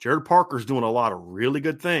 Jared Parker's doing a lot of really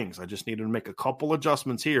good things. I just need to make a couple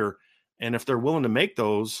adjustments here. And if they're willing to make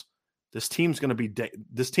those, this team's going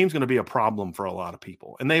to be a problem for a lot of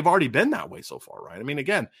people. And they've already been that way so far, right? I mean,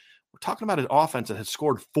 again, we're talking about an offense that has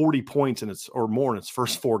scored 40 points or more in its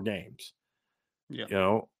first 4 games.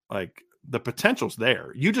 Yeah. Like the potential's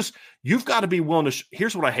there. You've got to be willing to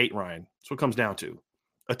here's what I hate, Ryan. That's what it comes down to.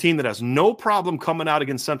 A team that has no problem coming out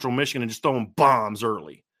against Central Michigan and just throwing bombs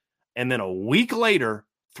early. And then a week later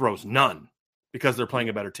throws none because they're playing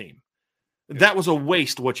a better team. Yeah. That was a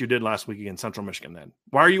waste what you did last week against Central Michigan then.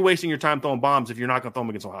 Why are you wasting your time throwing bombs if you're not going to throw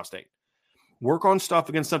them against Ohio State? Work on stuff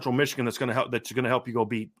against Central Michigan that's going to help you go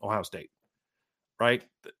beat Ohio State. Right?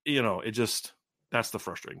 That's the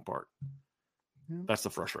frustrating part. Yeah. That's the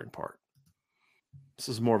frustrating part. This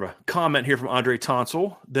is more of a comment here from Andre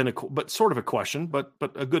Tonsel but sort of a question, but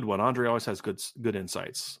a good one. Andre always has good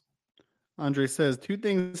insights. Andre says 2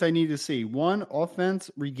 things I need to see. 1, offense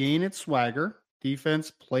regain its swagger. Defense,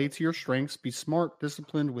 play to your strengths. Be smart,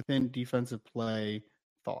 disciplined within defensive play.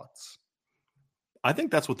 Thoughts? I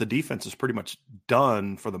think that's what the defense has pretty much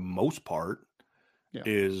done for the most part. Yeah.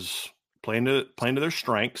 Is playing to their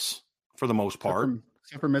strengths for the most part.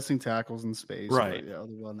 Except for missing tackles in space. Right. But yeah,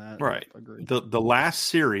 other than that, right. I agree. The last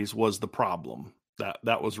series was the problem.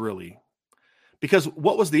 That was really because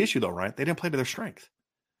what was the issue though, right? They didn't play to their strength.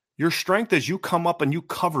 Your strength is you come up and you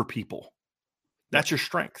cover people. That's your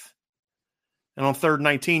strength. And on 3rd and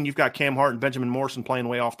 19, you've got Cam Hart and Benjamin Morrison playing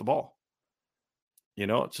way off the ball.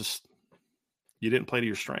 It's just you didn't play to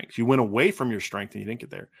your strengths. You went away from your strength and you didn't get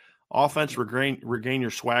there. Offense, regain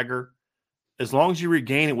your swagger. As long as you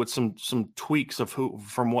regain it with some tweaks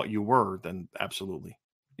from what you were, then absolutely,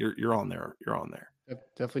 you're on there. You're on there.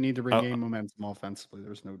 Definitely need to regain momentum offensively.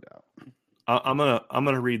 There's no doubt. I'm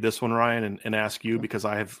gonna read this one, Ryan, and ask you because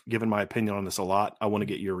I have given my opinion on this a lot. I want to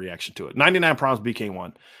get your reaction to it. 99 Problems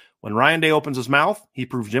BK1. When Ryan Day opens his mouth, he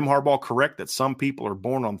proves Jim Harbaugh correct that some people are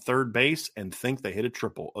born on third base and think they hit a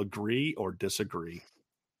triple. Agree or disagree?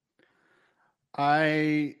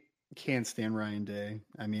 I can't stand Ryan Day.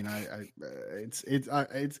 I mean,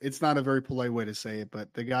 it's not a very polite way to say it,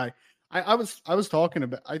 but the guy, I was talking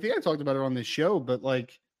about. I think I talked about it on this show, but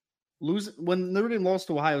like when Notre Dame lost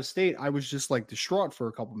to Ohio State, I was just like distraught for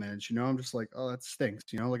a couple minutes. I'm just like, oh, that stinks.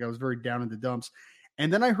 Like I was very down in the dumps,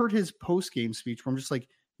 and then I heard his post game speech where I'm just like,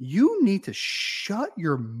 you need to shut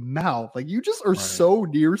your mouth. Like you just are so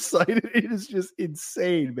nearsighted. It is just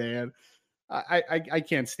insane, man. I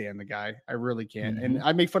can't stand the guy. I really can't. Mm-hmm. And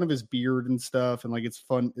I make fun of his beard and stuff. And like, it's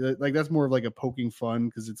fun. Like that's more of like a poking fun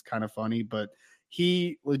because it's kind of funny, but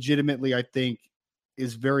he legitimately, I think,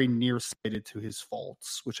 is very nearsighted to his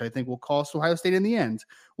faults, which I think will cost Ohio State in the end.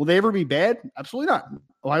 Will they ever be bad? Absolutely not.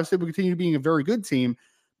 Ohio State will continue being a very good team,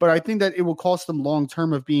 but I think that it will cost them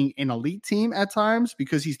long-term of being an elite team at times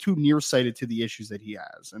because he's too nearsighted to the issues that he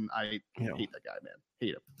has. And I hate that guy, man.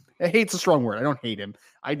 Hate him. Hate's a strong word. I don't hate him.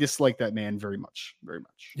 I dislike that man very much. Very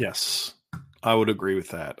much. Yes, I would agree with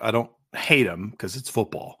that. I don't hate him because it's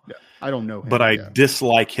football. Yeah, I don't know him. But I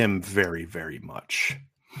dislike him very, very much.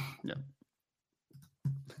 Yeah.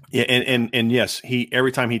 Yeah, and yes,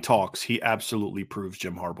 every time he talks, he absolutely proves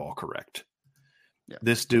Jim Harbaugh correct. Yeah.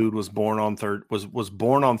 This dude was born on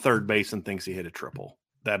third base and thinks he hit a triple.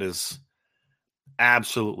 That is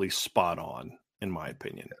absolutely spot on, in my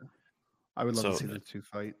opinion. Yeah. I would love to see the two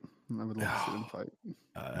fight. I would love to see them fight.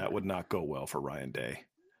 That would not go well for Ryan Day.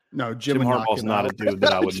 No, Jim Harbaugh's not a dude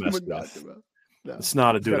that I would mess with. No. It's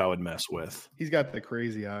not a dude I would mess with. He's got the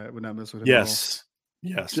crazy eye. I would not mess with him. Yes.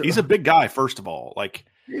 He's a big guy, first of all. Like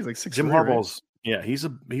he's like 6'3", Jim Harbaugh's, right? He's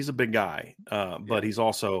a big guy. But he's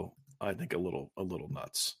also, I think, a little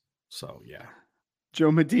nuts. So yeah.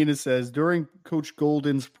 Joe Medina says, during Coach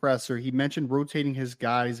Golden's presser, he mentioned rotating his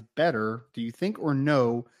guys better. Do you think or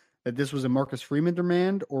know that this was a Marcus Freeman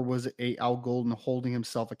demand, or was it a Al Golden holding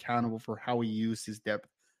himself accountable for how he used his depth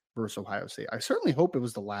versus Ohio State? I certainly hope it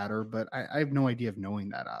was the latter, but I have no idea of knowing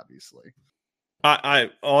that, obviously.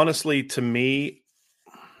 I honestly, to me,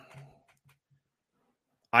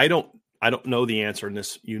 I don't know the answer in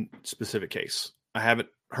this specific case. I haven't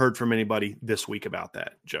heard from anybody this week about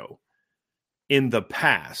that, Joe. In the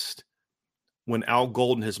past, when Al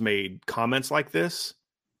Golden has made comments like this,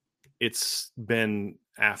 it's been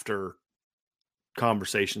after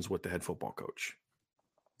conversations with the head football coach.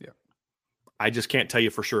 Yeah. I just can't tell you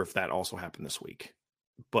for sure if that also happened this week,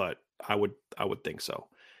 but I would think so.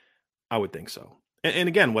 I would think so. And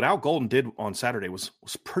again, what Al Golden did on Saturday was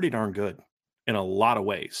pretty darn good in a lot of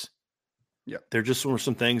ways. Yeah. There just were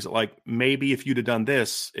some things that, like, maybe if you'd have done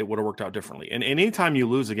this, it would have worked out differently. And anytime you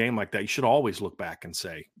lose a game like that, you should always look back and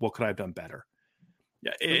say, what could I have done better?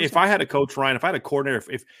 Yeah. If I had a coach, Ryan, if I had a coordinator,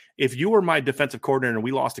 if you were my defensive coordinator and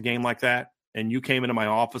we lost a game like that, and you came into my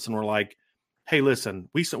office and were like, hey, listen,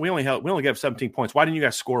 we only have 17 points. Why didn't you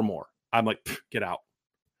guys score more? I'm like, get out.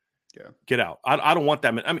 Yeah. Get out. I don't want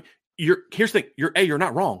that. I mean, here's the thing. You're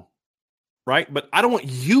not wrong. Right. But I don't want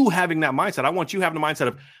you having that mindset. I want you having the mindset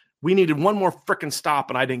of, we needed one more freaking stop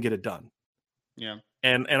and I didn't get it done. Yeah.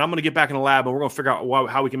 And I'm going to get back in the lab and we're going to figure out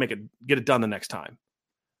how we can get it done the next time.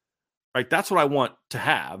 Right. That's what I want to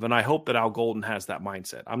have. And I hope that Al Golden has that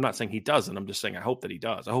mindset. I'm not saying he doesn't. I'm just saying, I hope that he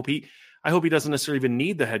does. I hope he doesn't necessarily even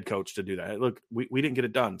need the head coach to do that. Look, we didn't get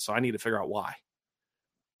it done. So I need to figure out why,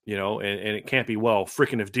 and it can't be, well,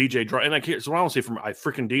 freaking if DJ and I can't, so I don't say from I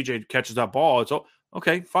freaking DJ catches that ball, it's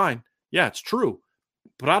okay, fine. Yeah, it's true.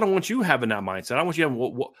 But I don't want you having that mindset. I want you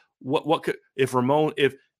having what could if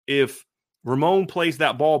Ramon plays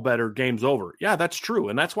that ball better, game's over. Yeah, that's true.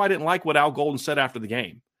 And that's why I didn't like what Al Golden said after the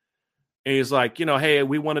game. And he's like, hey,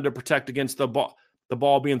 we wanted to protect against the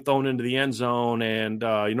ball being thrown into the end zone. And,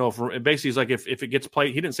 basically he's like, if it gets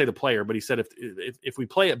played, he didn't say the player, but he said, if we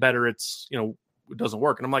play it better, it's, it doesn't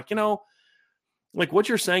work. And I'm like, like what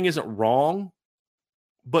you're saying isn't wrong,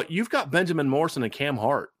 but you've got Benjamin Morrison and Cam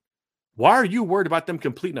Hart. Why are you worried about them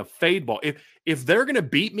completing a fade ball? If they're going to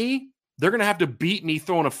beat me, they're going to have to beat me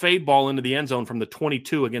throwing a fade ball into the end zone from the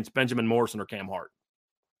 22 against Benjamin Morrison or Cam Hart.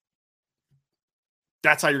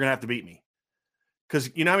 That's how you're going to have to beat me.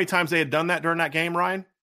 Because you know how many times they had done that during that game, Ryan?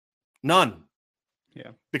 None.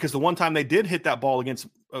 Yeah. Because the one time they did hit that ball against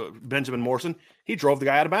Benjamin Morrison, he drove the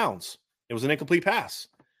guy out of bounds. It was an incomplete pass.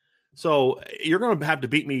 So you're going to have to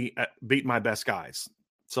beat my best guys.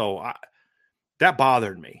 So that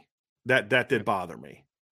bothered me. That did bother me.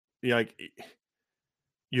 You're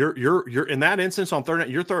in that instance on third.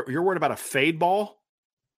 You're worried about a fade ball,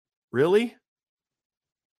 really?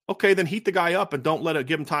 Okay, then heat the guy up and don't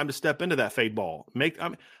give him time to step into that fade ball.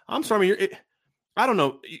 I'm sorry. I don't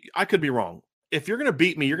know. I could be wrong. If you're going to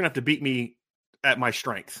beat me, you're going to have to beat me at my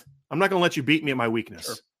strength. I'm not going to let you beat me at my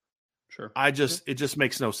weakness. Sure. It just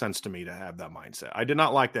makes no sense to me to have that mindset. I did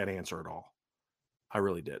not like that answer at all. I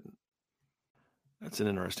really didn't. That's an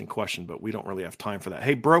interesting question, but we don't really have time for that.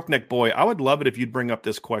 Hey, Broke Neck Boy, I would love it if you'd bring up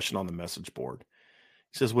this question on the message board.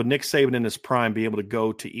 He says, would Nick Saban in his prime be able to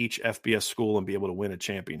go to each FBS school and be able to win a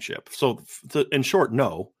championship? So in short,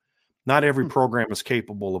 no. Not every program is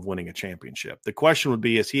capable of winning a championship. The question would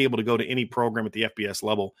be, is he able to go to any program at the FBS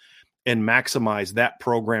level and maximize that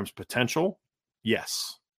program's potential?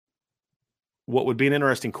 Yes. What would be an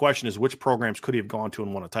interesting question is which programs could he have gone to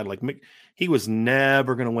and won a title? Like he was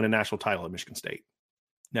never going to win a national title at Michigan State.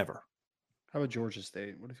 Never. How about Georgia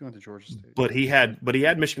State? What if he went to Georgia State? But he had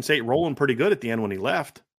Michigan State rolling pretty good at the end when he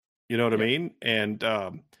left. You know what I mean? And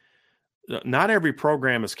not every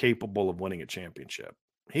program is capable of winning a championship.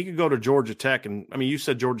 He could go to Georgia Tech, and I mean, you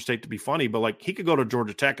said Georgia State to be funny, but like he could go to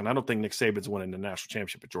Georgia Tech, and I don't think Nick Saban's winning the national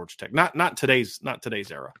championship at Georgia Tech. Not today's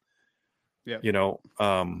era. Yeah.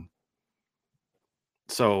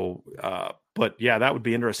 But yeah, that would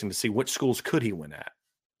be interesting to see which schools could he win at.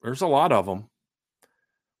 There's a lot of them.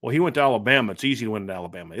 Well, he went to Alabama. It's easy to win at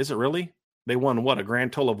Alabama. Is it really? They won a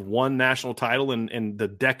grand total of one national title in the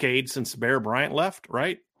decade since Bear Bryant left,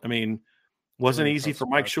 right? I mean, wasn't easy for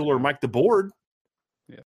Mike Schuler or Mike DeBoard.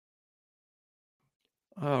 Yeah.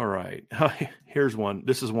 All right. Here's one.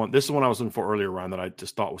 This is one I was looking for earlier, Ryan, that I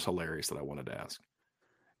just thought was hilarious that I wanted to ask.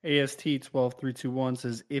 AST 12321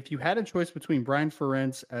 says, if you had a choice between Brian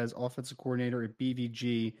Ferentz as offensive coordinator and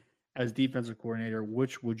BVG as defensive coordinator,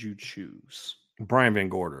 which would you choose? Brian Van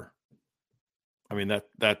Gorder. I mean,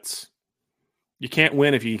 that's you can't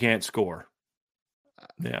win if you can't score.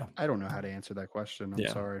 Yeah. I don't know how to answer that question. I'm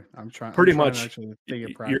sorry. I'm trying. Pretty I'm much. to actually think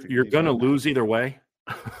it practically. You're going to lose either way.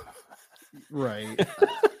 Right.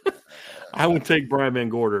 I would take Brian Van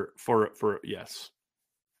Gorder for yes.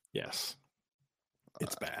 Yes.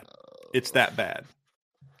 It's bad. It's that bad.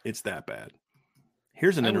 It's that bad.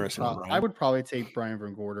 Here's an interesting one. I would probably take Brian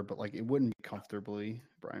Van Gorder, but like it wouldn't be comfortably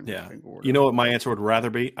Brian Van Gorder. You know what my answer would rather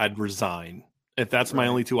be? I'd resign. If that's my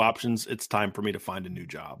only two options, it's time for me to find a new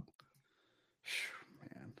job.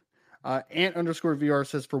 Man. Ant_VR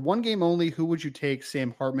says, for one game only, who would you take,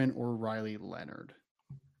 Sam Hartman or Riley Leonard?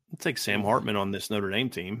 I'd take Sam Hartman on this Notre Dame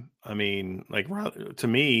team. I mean, like to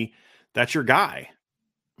me, that's your guy.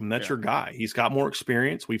 And that's your guy. He's got more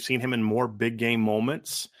experience. We've seen him in more big game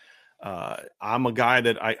moments. I'm a guy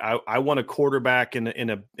that I want a quarterback in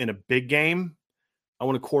a big game. I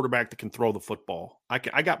want a quarterback that can throw the football. I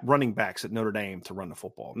got running backs at Notre Dame to run the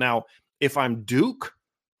football. Now, if I'm Duke,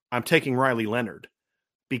 I'm taking Riley Leonard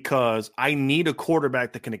because I need a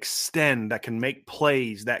quarterback that can extend, that can make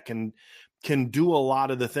plays, that can do a lot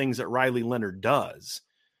of the things that Riley Leonard does.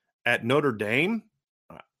 At Notre Dame,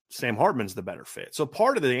 Sam Hartman's the better fit. So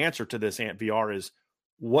part of the answer to this, Ant VR, is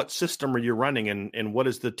what system are you running and what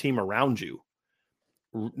is the team around you?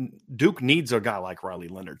 Duke needs a guy like Riley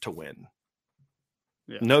Leonard to win.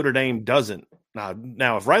 Yeah. Notre Dame doesn't.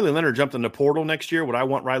 Now, if Riley Leonard jumped in the portal next year, would I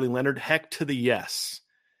want Riley Leonard? Heck to the yes.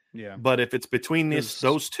 Yeah. But if it's between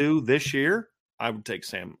those two this year, I would take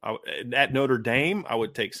Sam. At Notre Dame, I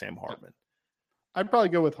would take Sam Hartman. I'd probably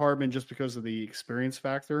go with Hartman just because of the experience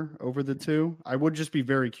factor over the two. I would just be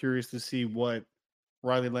very curious to see what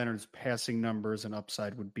Riley Leonard's passing numbers and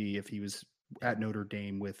upside would be if he was at Notre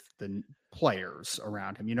Dame with the players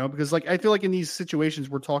around him, because like, I feel like in these situations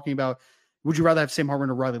we're talking about, would you rather have Sam Hartman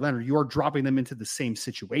or Riley Leonard? You are dropping them into the same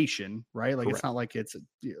situation, right? Like, It's not like it's,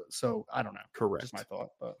 so I don't know. Correct. Just my thought,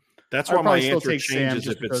 but that's I'd why my probably still answer take Sam changes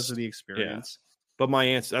just if because it's of the experience. But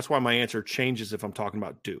that's why my answer changes if I'm talking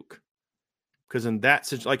about Duke. Because in that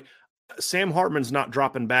situation, like Sam Hartman's not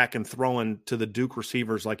dropping back and throwing to the Duke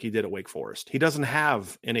receivers like he did at Wake Forest. He doesn't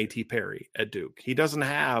have an A.T. Perry at Duke. He doesn't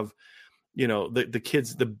have, the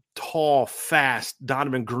kids, the tall, fast,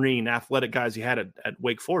 Donovan Green, athletic guys he had at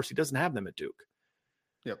Wake Forest. He doesn't have them at Duke.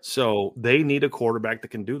 Yep. So they need a quarterback that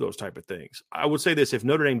can do those type of things. I would say this: if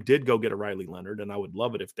Notre Dame did go get a Riley Leonard, and I would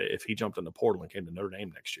love it if he jumped in the portal and came to Notre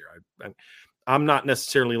Dame next year. I'm not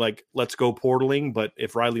necessarily like let's go portaling, but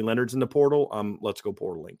if Riley Leonard's in the portal, let's go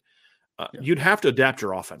portaling. You'd have to adapt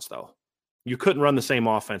your offense though. You couldn't run the same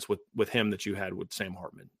offense with him that you had with Sam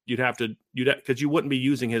Hartman. Because you wouldn't be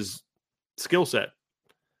using his skill set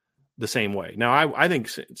the same way. Now, I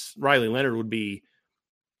think Riley Leonard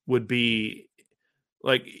would be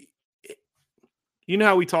like,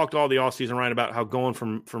 how we talked all the offseason, Ryan, about how going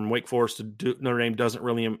from Wake Forest to Notre Dame doesn't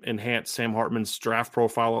really enhance Sam Hartman's draft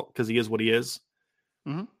profile because he is what he is.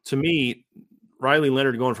 Mm-hmm. To me, Riley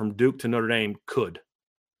Leonard going from Duke to Notre Dame could.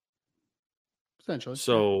 Essentially.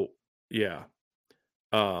 So, yeah.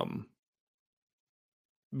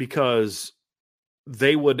 Because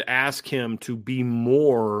they would ask him to be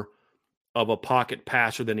more of a pocket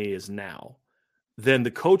passer than he is now. Then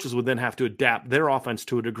the coaches would then have to adapt their offense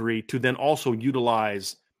to a degree to then also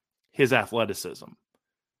utilize his athleticism.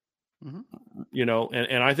 Mm-hmm.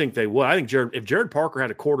 And I think they would. I think if Jared Parker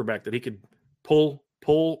had a quarterback that he could pull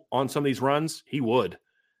on some of these runs, he would.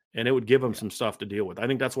 And it would give him some stuff to deal with. I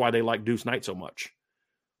think that's why they like Deuce Knight so much.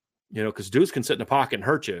 Because Deuce can sit in the pocket and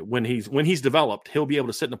hurt you. When he's developed, he'll be able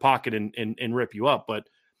to sit in the pocket and rip you up. But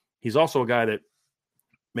he's also a guy that,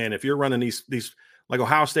 man, if you're running these like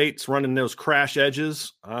Ohio State's running those crash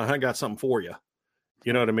edges, I got something for you.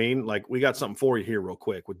 You know what I mean? Like, we got something for you here real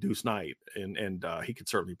quick with Deuce Knight. And he could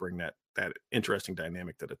certainly bring that interesting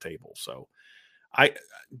dynamic to the table. So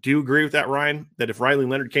do you agree with that, Ryan, that if Riley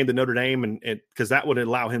Leonard came to Notre Dame and because that would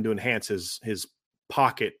allow him to enhance his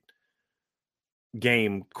pocket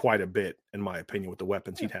game quite a bit, in my opinion, with the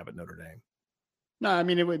weapons he'd have at Notre Dame? No, I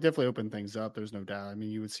mean, it would definitely open things up. There's no doubt. I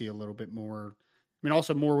mean, you would see a little bit more. I mean,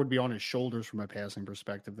 also more would be on his shoulders from a passing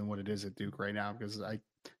perspective than what it is at Duke right now, because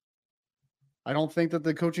I don't think that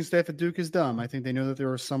the coaching staff at Duke is dumb. I think they know that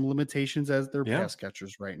there are some limitations as their pass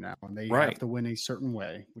catchers right now, and they have to win a certain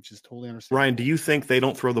way, which is totally understandable. Ryan, do you think they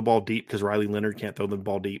don't throw the ball deep because Riley Leonard can't throw the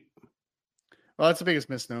ball deep? Well, that's the biggest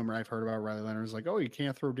misnomer I've heard about Riley Leonard. Is like, oh, you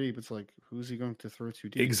can't throw deep. It's like, who's he going to throw too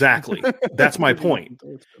deep? Exactly. That's my point.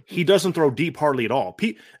 He doesn't throw deep hardly at all.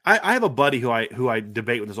 I have a buddy who I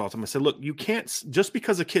debate with this all the time. I said, look, you can't, just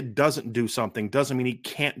because a kid doesn't do something doesn't mean he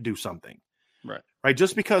can't do something. Right.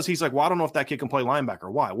 Just because he's like, well, I don't know if that kid can play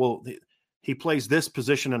linebacker. Why? Well, he plays this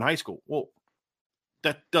position in high school. Well,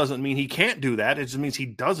 that doesn't mean he can't do that. It just means he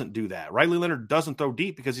doesn't do that. Riley Leonard doesn't throw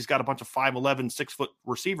deep because he's got a bunch of 5'11", 6-foot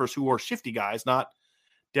receivers who are shifty guys, not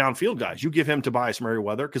downfield guys. You give him Tobias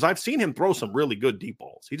Merriweather, because I've seen him throw some really good deep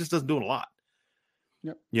balls. He just doesn't do it a lot.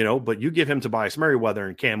 Yep. But you give him Tobias Merriweather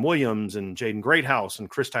and Cam Williams and Jaden Greathouse and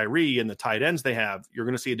Chris Tyree and the tight ends they have, you're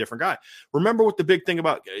going to see a different guy. Remember what the big thing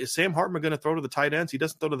about, is Sam Hartman going to throw to the tight ends? He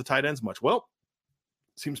doesn't throw to the tight ends much. Well,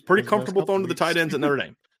 seems pretty comfortable throwing to the tight ends at Notre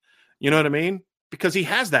Dame. You know what I mean? Because he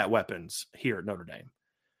has that weapons here at Notre Dame.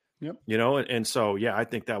 Yep. And so, yeah, I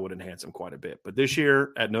think that would enhance him quite a bit. But this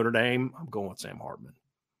year at Notre Dame, I'm going with Sam Hartman.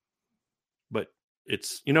 But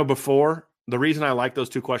it's, before, the reason I like those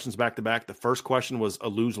two questions back to back, the first question was a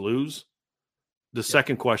lose-lose. The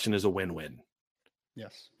second question is a win-win.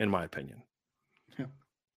 Yes. In my opinion. Yeah.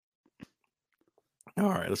 All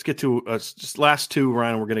right, let's get to just last two,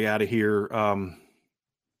 Ryan. We're going to get out of here.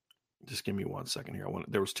 Just give me 1 second here.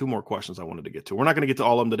 There was two more questions I wanted to get to. We're not going to get to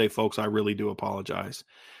all of them today, folks. I really do apologize.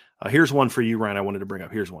 Here's one for you, Ryan, I wanted to bring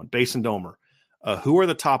up. Here's one. Basin Domer. Who are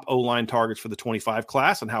the top O-line targets for the 25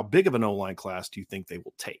 class, and how big of an O-line class do you think they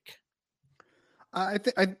will take? I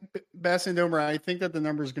think Basin Domer, I think that the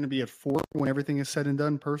number is going to be at 4 when everything is said and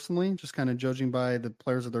done, personally, just kind of judging by the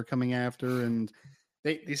players that they're coming after. And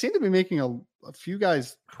they seem to be making a few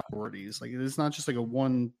guys priorities. Like, it's not just like a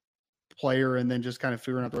one player and then just kind of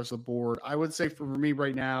figuring out the rest of the board. I would say for me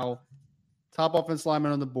right now, top offensive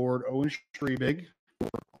lineman on the board, Owen Strebig,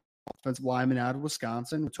 offensive lineman out of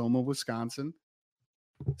Wisconsin, Watoma, Wisconsin.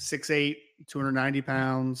 6'8", 290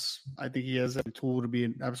 pounds. I think he has a tool to be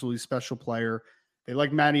an absolutely special player. They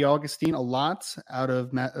like Matty Augustine a lot out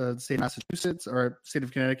of the state of Massachusetts, or state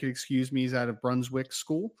of Connecticut, excuse me. He's out of Brunswick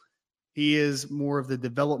School. He is more of the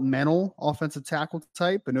developmental offensive tackle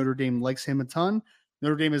type, but Notre Dame likes him a ton.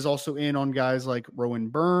 Notre Dame is also in on guys like Rowan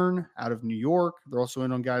Byrne out of New York. They're also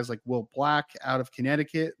in on guys like Will Black out of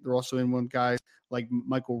Connecticut. They're also in on guys like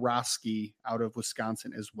Michael Roski out of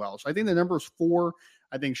Wisconsin as well. So I think the number is 4.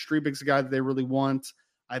 I think Streebig's a guy that they really want.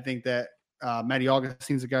 I think that Matty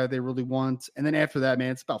Augustine's a guy that they really want. And then after that,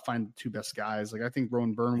 man, it's about finding the 2 best guys. Like I think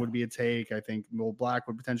Rowan Byrne would be a take. I think Will Black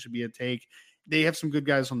would potentially be a take. They have some good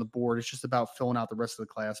guys on the board. It's just about filling out the rest of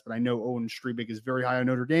the class. But I know Owen Streebig is very high on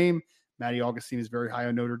Notre Dame. Matty Augustine is very high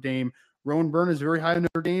on Notre Dame. Rowan Byrne is very high on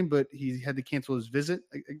Notre Dame, but he had to cancel his visit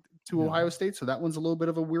to Ohio State. So that one's a little bit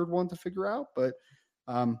of a weird one to figure out. But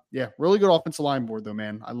yeah, really good offensive line board though,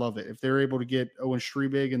 man. I love it. If they're able to get Owen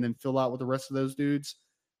Streebig and then fill out with the rest of those dudes,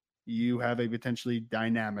 you have a potentially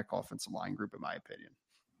dynamic offensive line group, in my opinion.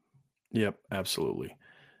 Yep, absolutely.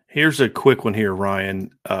 Here's a quick one here,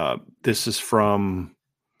 Ryan. This is from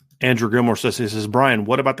Andrew Gilmore. He says, Brian,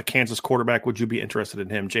 what about the Kansas quarterback? Would you be interested in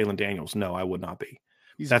him? Jalen Daniels? No, I would not be.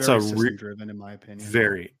 That's very system-driven, in my opinion.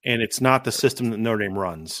 Very. And it's not the system that Notre Dame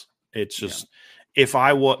runs. It's just if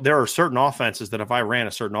I there are certain offenses that if I ran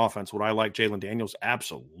a certain offense, would I like Jalen Daniels?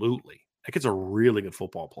 Absolutely. Like it's a really good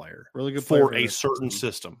football player. Really good player for a certain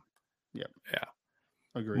system. Yep. Yeah.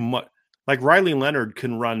 Agreed. Like Riley Leonard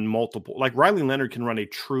can run multiple. Like Riley Leonard can run a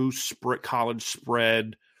true college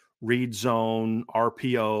spread, read zone,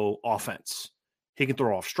 RPO offense. He can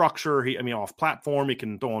throw off structure. Off platform. He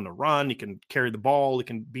can throw on the run. He can carry the ball. He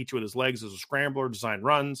can beat you with his legs as a scrambler, design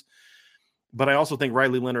runs. But I also think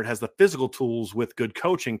Riley Leonard has the physical tools with good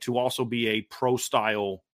coaching to also be a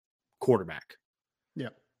pro-style quarterback. Yeah.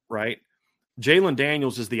 Right? Jalen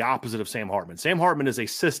Daniels is the opposite of Sam Hartman. Sam Hartman is a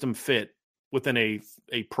system fit within a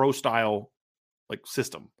pro-style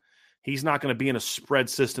system. He's not going to be in a spread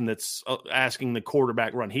system that's asking the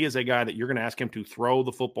quarterback run. He is a guy that you're going to ask him to throw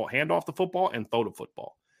the football, hand off the football, and throw the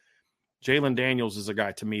football. Jalen Daniels is a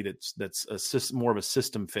guy to me that's more of a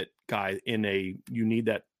system fit guy. You need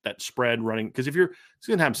that spread running, because if you're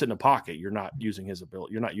going to have him sit in a pocket, you're not using his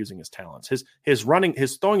ability. You're not using his talents. His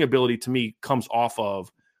throwing ability to me comes off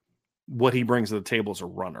of what he brings to the table as a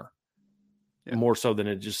runner, more so than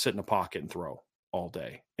it just sit in a pocket and throw all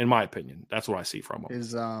day. In my opinion, that's what I see from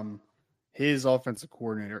him. His offensive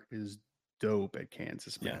coordinator is dope at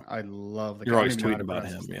Kansas, man. Yeah. I love the guy. You're always tweeting about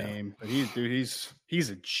him, name, but he's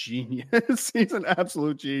a genius. He's an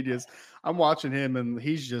absolute genius. I'm watching him, and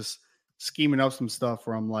he's just scheming up some stuff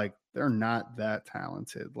where I'm like, they're not that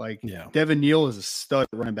talented. Devin Neal is a stud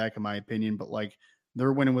running back, in my opinion, but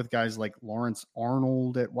they're winning with guys like Lawrence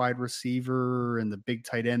Arnold at wide receiver, and the big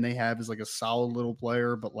tight end they have is a solid little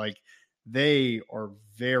player, but they are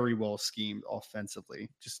very well schemed offensively.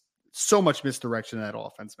 Just so much misdirection in that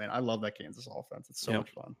offense, man. I love that Kansas offense. It's so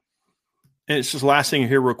much fun. And it's just last thing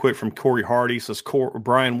here real quick from Corey Hardy. Says,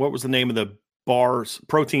 Brian, what was the name of the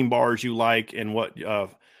protein bars you like, and what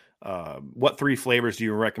 3 flavors do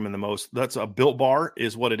you recommend the most? That's a Built Bar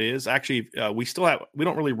is what it is. Actually, we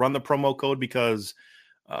don't really run the promo code because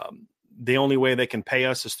the only way they can pay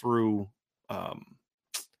us is through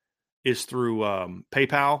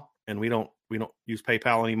PayPal, and we don't use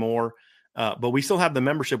PayPal anymore. But we still have the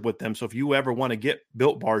membership with them. So if you ever want to get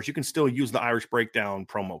Built Bars, you can still use the Irish Breakdown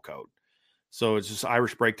promo code. So it's just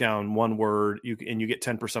Irish Breakdown, one word, you get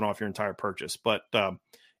 10% off your entire purchase. But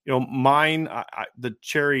mine, the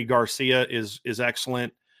Cherry Garcia is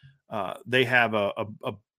excellent. They have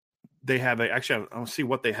actually, I'll see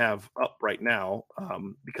what they have up right now,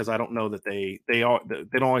 because I don't know that they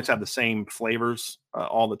don't always have the same flavors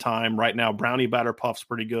all the time. Right now, Brownie Batter Puff's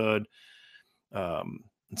pretty good.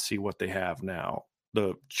 Let's see what they have now.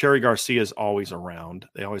 The Cherry Garcia is always around.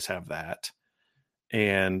 They always have that.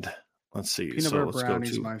 And let's see. Peanut butter brownie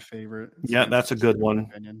is my favorite. Yeah, that's a good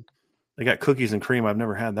one. They got cookies and cream. I've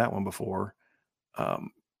never had that one before.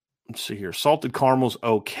 Let's see here. Salted caramel's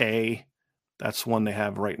okay. That's one they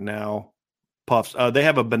have right now. Puffs. They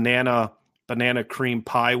have a banana cream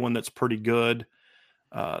pie one that's pretty good.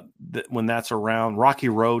 When that's around. Rocky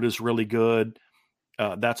Road is really good.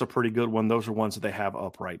 That's a pretty good one. Those are ones that they have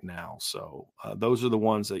up right now. So those are the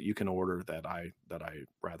ones that you can order that I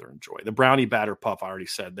rather enjoy. The Brownie Batter Puff, I already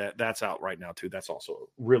said that's out right now too. That's also a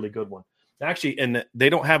really good one. Actually, and they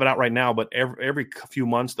don't have it out right now, but every few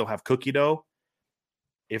months they'll have cookie dough.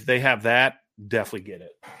 If they have that, definitely get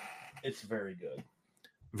it. It's very good.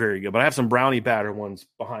 Very good. But I have some brownie batter ones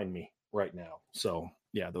behind me right now. So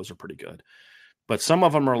yeah, those are pretty good. But some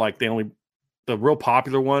of them are the real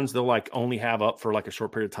popular ones, they'll only have up for a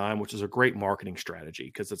short period of time, which is a great marketing strategy,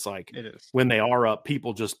 because it's when they are up,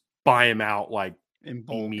 people just buy them out in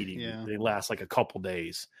bulk, immediately. Yeah. They last a couple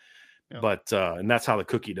days. But and that's how the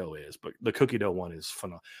cookie dough is. But the cookie dough one is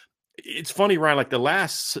phenomenal. It's funny, Ryan, like the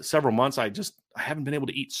last several months, I haven't been able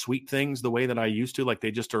to eat sweet things the way that I used to. Like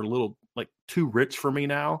they just are a little like too rich for me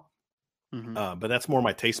now. But that's more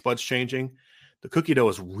my taste buds changing. The cookie dough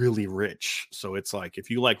is really rich. So it's like, if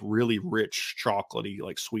you like really rich, chocolatey,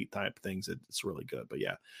 like sweet type things, it's really good. But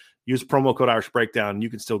yeah, use promo code Irish Breakdown and you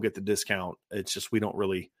can still get the discount. It's just, we don't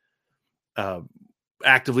really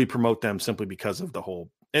actively promote them simply because of the whole,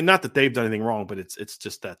 and not that they've done anything wrong, but it's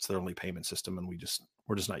just, that's their only payment system. And we're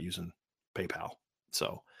just not using PayPal.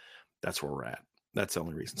 So that's where we're at. That's the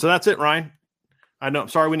only reason. So that's it, Ryan. I know, I'm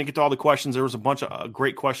sorry we didn't get to all the questions. There was a bunch of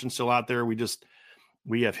great questions still out there.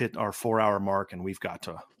 We have hit our 4-hour mark and we've got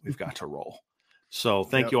to roll. So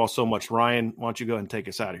thank you all so much. Ryan, why don't you go ahead and take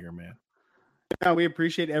us out of here, man? Yeah, we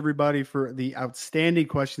appreciate everybody for the outstanding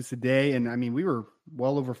questions today. And I mean, we were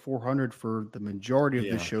well over 400 for the majority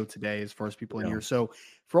of the show today, as far as people in here. So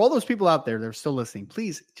for all those people out there that are still listening,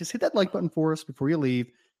 please just hit that like button for us before you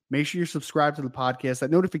leave. Make sure you're subscribed to the podcast, that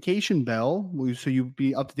notification bell, so you'll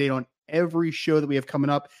be up to date on every show that we have coming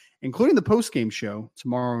up, including the post-game show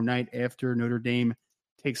tomorrow night after Notre Dame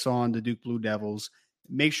takes on the Duke Blue Devils.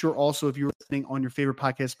 Make sure also, if you're listening on your favorite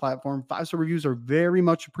podcast platform, 5-star reviews are very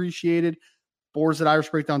much appreciated. Boards at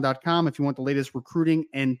irishbreakdown.com if you want the latest recruiting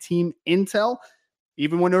and team intel.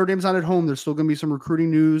 Even when Notre Dame's not at home, there's still going to be some recruiting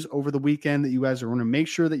news over the weekend that you guys are going to make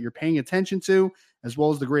sure that you're paying attention to, as well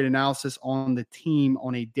as the great analysis on the team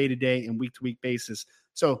on a day-to-day and week-to-week basis.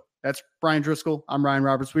 So that's Brian Driscoll. I'm Ryan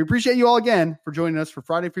Roberts. We appreciate you all again for joining us for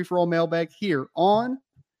Friday Free for All Mailbag here on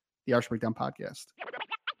the Irish Breakdown Podcast.